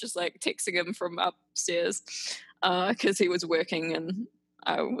downstairs and I was just like texting him from upstairs because he was working, and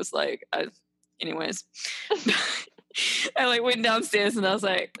I was like, anyways. I like went downstairs and I was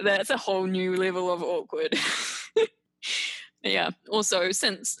like, that's a whole new level of awkward. Yeah. Also,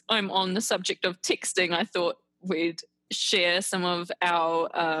 since I'm on the subject of texting, I thought we'd share some of our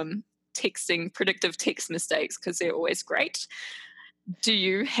predictive text mistakes because they're always great. Do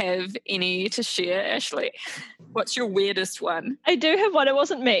you have any to share, Ashley? What's your weirdest one? I do have one. It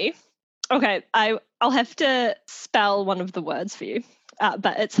wasn't me. Okay, I'll have to spell one of the words for you,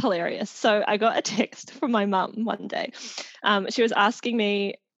 but it's hilarious. So I got a text from my mum one day. She was asking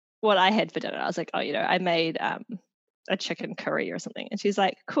me what I had for dinner. I was like, I made a chicken curry or something. And she's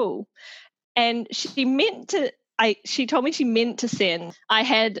like, cool. And she told me she meant to send, I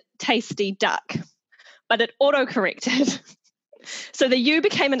had tasty duck, but it auto-corrected. So the U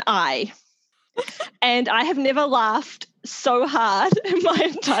became an I. And I have never laughed so hard in my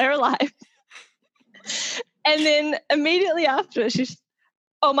entire life. And then immediately after, she's,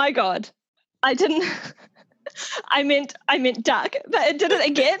 oh my God, I meant duck, but it did it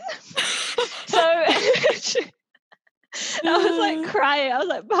again. So I was like crying. I was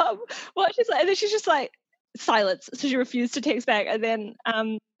like, Mom, what? She's like, and then she's just like, silence. So she refused to text back. And then,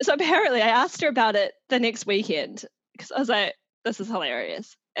 so apparently I asked her about it the next weekend because I was like, this is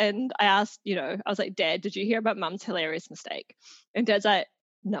hilarious. And I asked, I was like, Dad, did you hear about Mum's hilarious mistake? And Dad's like,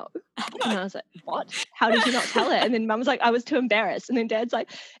 no. And I was like, what? How did you not tell her? And then Mum was like, I was too embarrassed. And then Dad's like,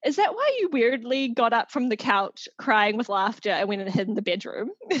 is that why you weirdly got up from the couch crying with laughter and went and hid in the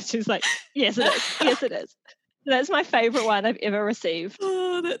bedroom? And she's like, yes, it is. Yes, it is. That's my favorite one I've ever received.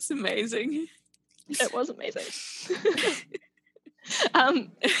 Oh, that's amazing. It was amazing.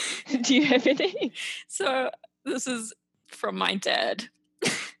 Do you have any? So this is from my dad.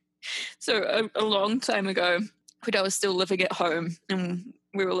 So a long time ago, when I was still living at home and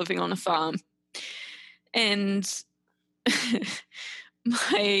we were living on a farm, and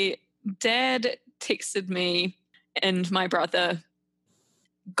my dad texted me and my brother,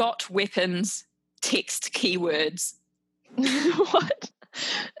 got weapons, text keywords. What?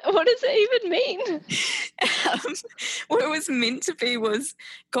 What does it even mean? What it was meant to be was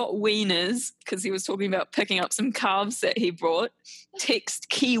got wieners, because he was talking about picking up some calves that he brought, text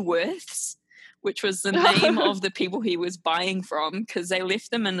Keyworths, which was the name of the people he was buying from, because they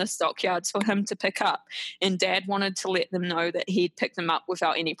left them in the stockyards for him to pick up, and Dad wanted to let them know that he'd picked them up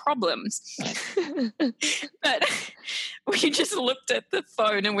without any problems. But we just looked at the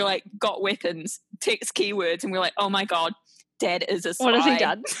phone and we're like, got weapons, text keywords, and we're like, oh my God, Dad is a spy. What has he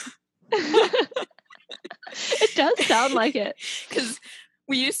done? It does sound like it. Because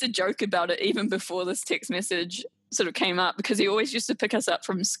we used to joke about it even before this text message sort of came up, because he always used to pick us up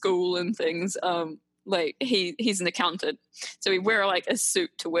from school and things. Like he's an accountant, so he'd wear like a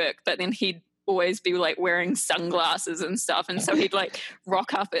suit to work, but then he'd always be like wearing sunglasses and stuff, and so he'd like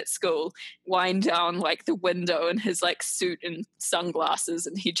rock up at school, wind down like the window in his like suit and sunglasses,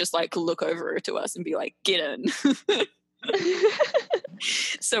 and he'd just like look over to us and be like, get in.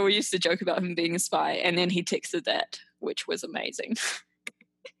 So we used to joke about him being a spy, and then he texted that, which was amazing.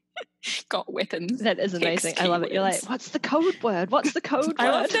 Got weapons. That is amazing. I love it. You're like, what's the code word? What's the code word?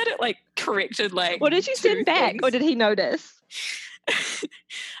 I love that it like corrected like. What did you send back, or did he notice?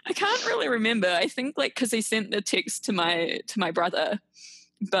 I can't really remember. I think like because he sent the text to my brother,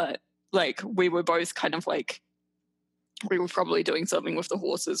 but like we were both kind of like, we were probably doing something with the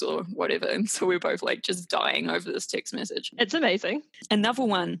horses or whatever, and so we were both like just dying over this text message. It's amazing. Another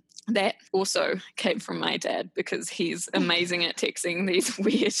one that also came from my dad, because he's amazing at texting these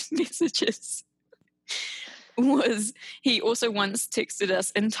weird messages, was he also once texted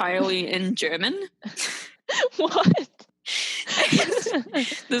us entirely in German. What?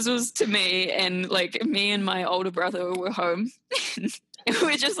 This was to me, and like me and my older brother were home. And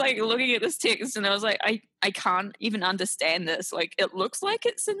we're just like looking at this text, and I was like, I can't even understand this. Like, it looks like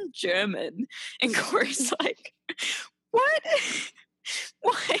it's in German. And Corey's like, what?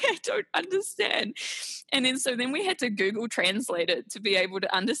 Why? I don't understand. And then we had to Google Translate it to be able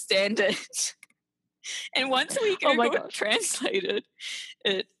to understand it. And once we Google translated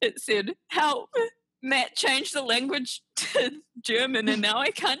it, it said, help, Matt changed the language to German, and now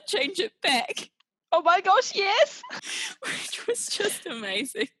I can't change it back. Oh my gosh, yes! Which was just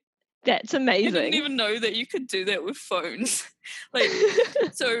amazing. That's amazing. I didn't even know that you could do that with phones. Like,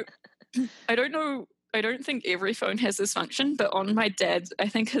 so I don't think every phone has this function, but on my dad's, I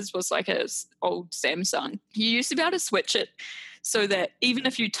think his was like a old Samsung. You used to be able to switch it so that even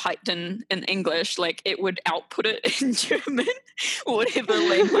if you typed in English, like it would output it in German or whatever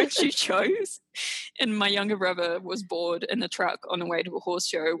language you chose. And my younger brother was bored in the truck on the way to a horse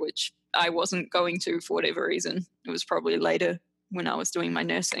show, which I wasn't going to for whatever reason. It was probably later when I was doing my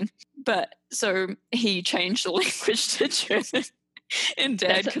nursing. But so he changed the language to German, and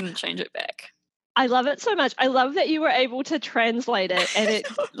Dad couldn't change it back. I love it so much. I love that you were able to translate it, and it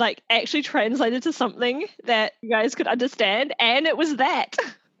like actually translated to something that you guys could understand, and it was that.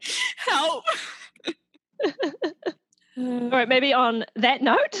 Help! All right, maybe on that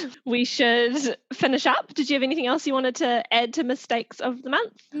note, we should finish up. Did you have anything else you wanted to add to Mistakes of the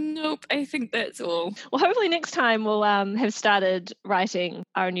Month? Nope, I think that's all. Well, hopefully next time we'll have started writing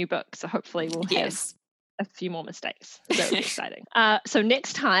our new book, so hopefully we'll have a few more mistakes. That would be exciting. So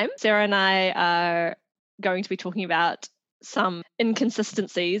next time, Sarah and I are going to be talking about some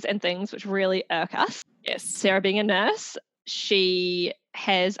inconsistencies and things which really irk us. Yes. Sarah being a nurse, she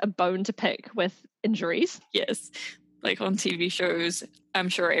has a bone to pick with injuries. Yes. Like on TV shows, I'm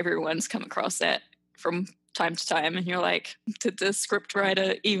sure everyone's come across that from time to time, and you're like, did the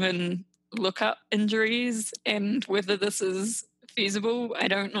scriptwriter even look up injuries and whether this is feasible? I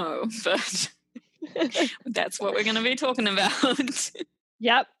don't know, but that's what we're going to be talking about.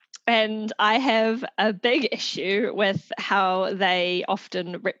 Yep. And I have a big issue with how they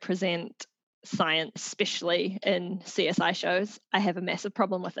often represent science, especially in CSI shows. I have a massive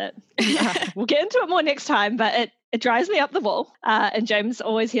problem with it. We'll get into it more next time, but It drives me up the wall. And James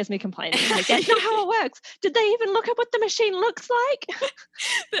always hears me complaining. Like, that's not how it works. Did they even look at what the machine looks like?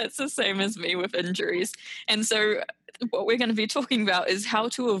 That's the same as me with injuries. And so what we're going to be talking about is how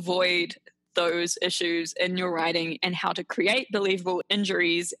to avoid those issues in your writing and how to create believable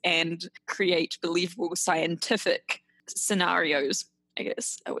injuries and create believable scientific scenarios, I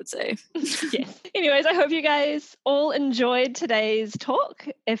guess I would say. Yes. Anyways, I hope you guys all enjoyed today's talk.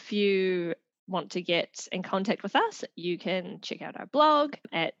 If you want to get in contact with us, you can check out our blog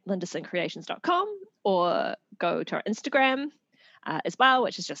at lindasoncreations.com or go to our Instagram as well,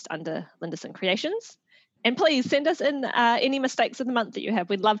 which is just under Lindason Creations. And please send us in any mistakes of the month that you have.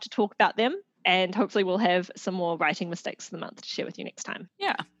 We'd love to talk about them, and hopefully we'll have some more writing mistakes of the month to share with you next time.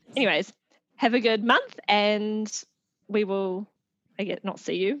 Yeah. Anyways, have a good month, and we will, not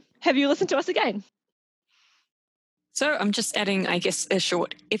see you. Have you listened to us again? So I'm just adding, I guess, a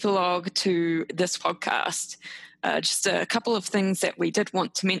short epilogue to this podcast. Just a couple of things that we did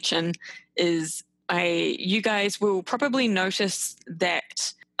want to mention is you guys will probably notice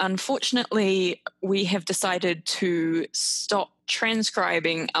that unfortunately we have decided to stop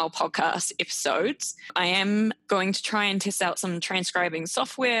transcribing our podcast episodes. I am going to try and test out some transcribing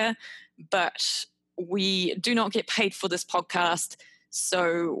software, but we do not get paid for this podcast,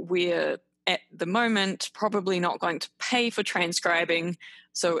 so we're at the moment probably not going to pay for transcribing.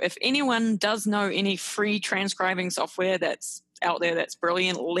 So if anyone does know any free transcribing software that's out there that's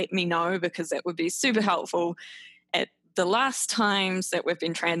brilliant, let me know, because that would be super helpful. At the last times that we've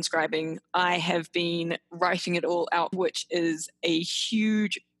been transcribing, I have been writing it all out, which is a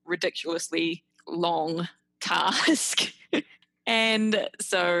huge, ridiculously long task. And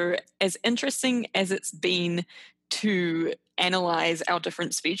so as interesting as it's been to analyze our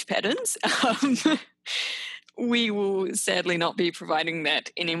different speech patterns, we will sadly not be providing that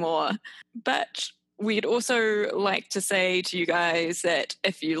anymore. But we'd also like to say to you guys that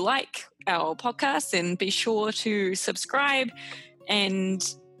if you like our podcast, then be sure to subscribe, and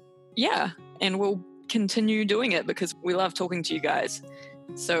we'll continue doing it because we love talking to you guys.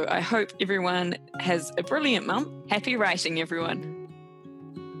 So I hope everyone has a brilliant month. Happy writing, everyone.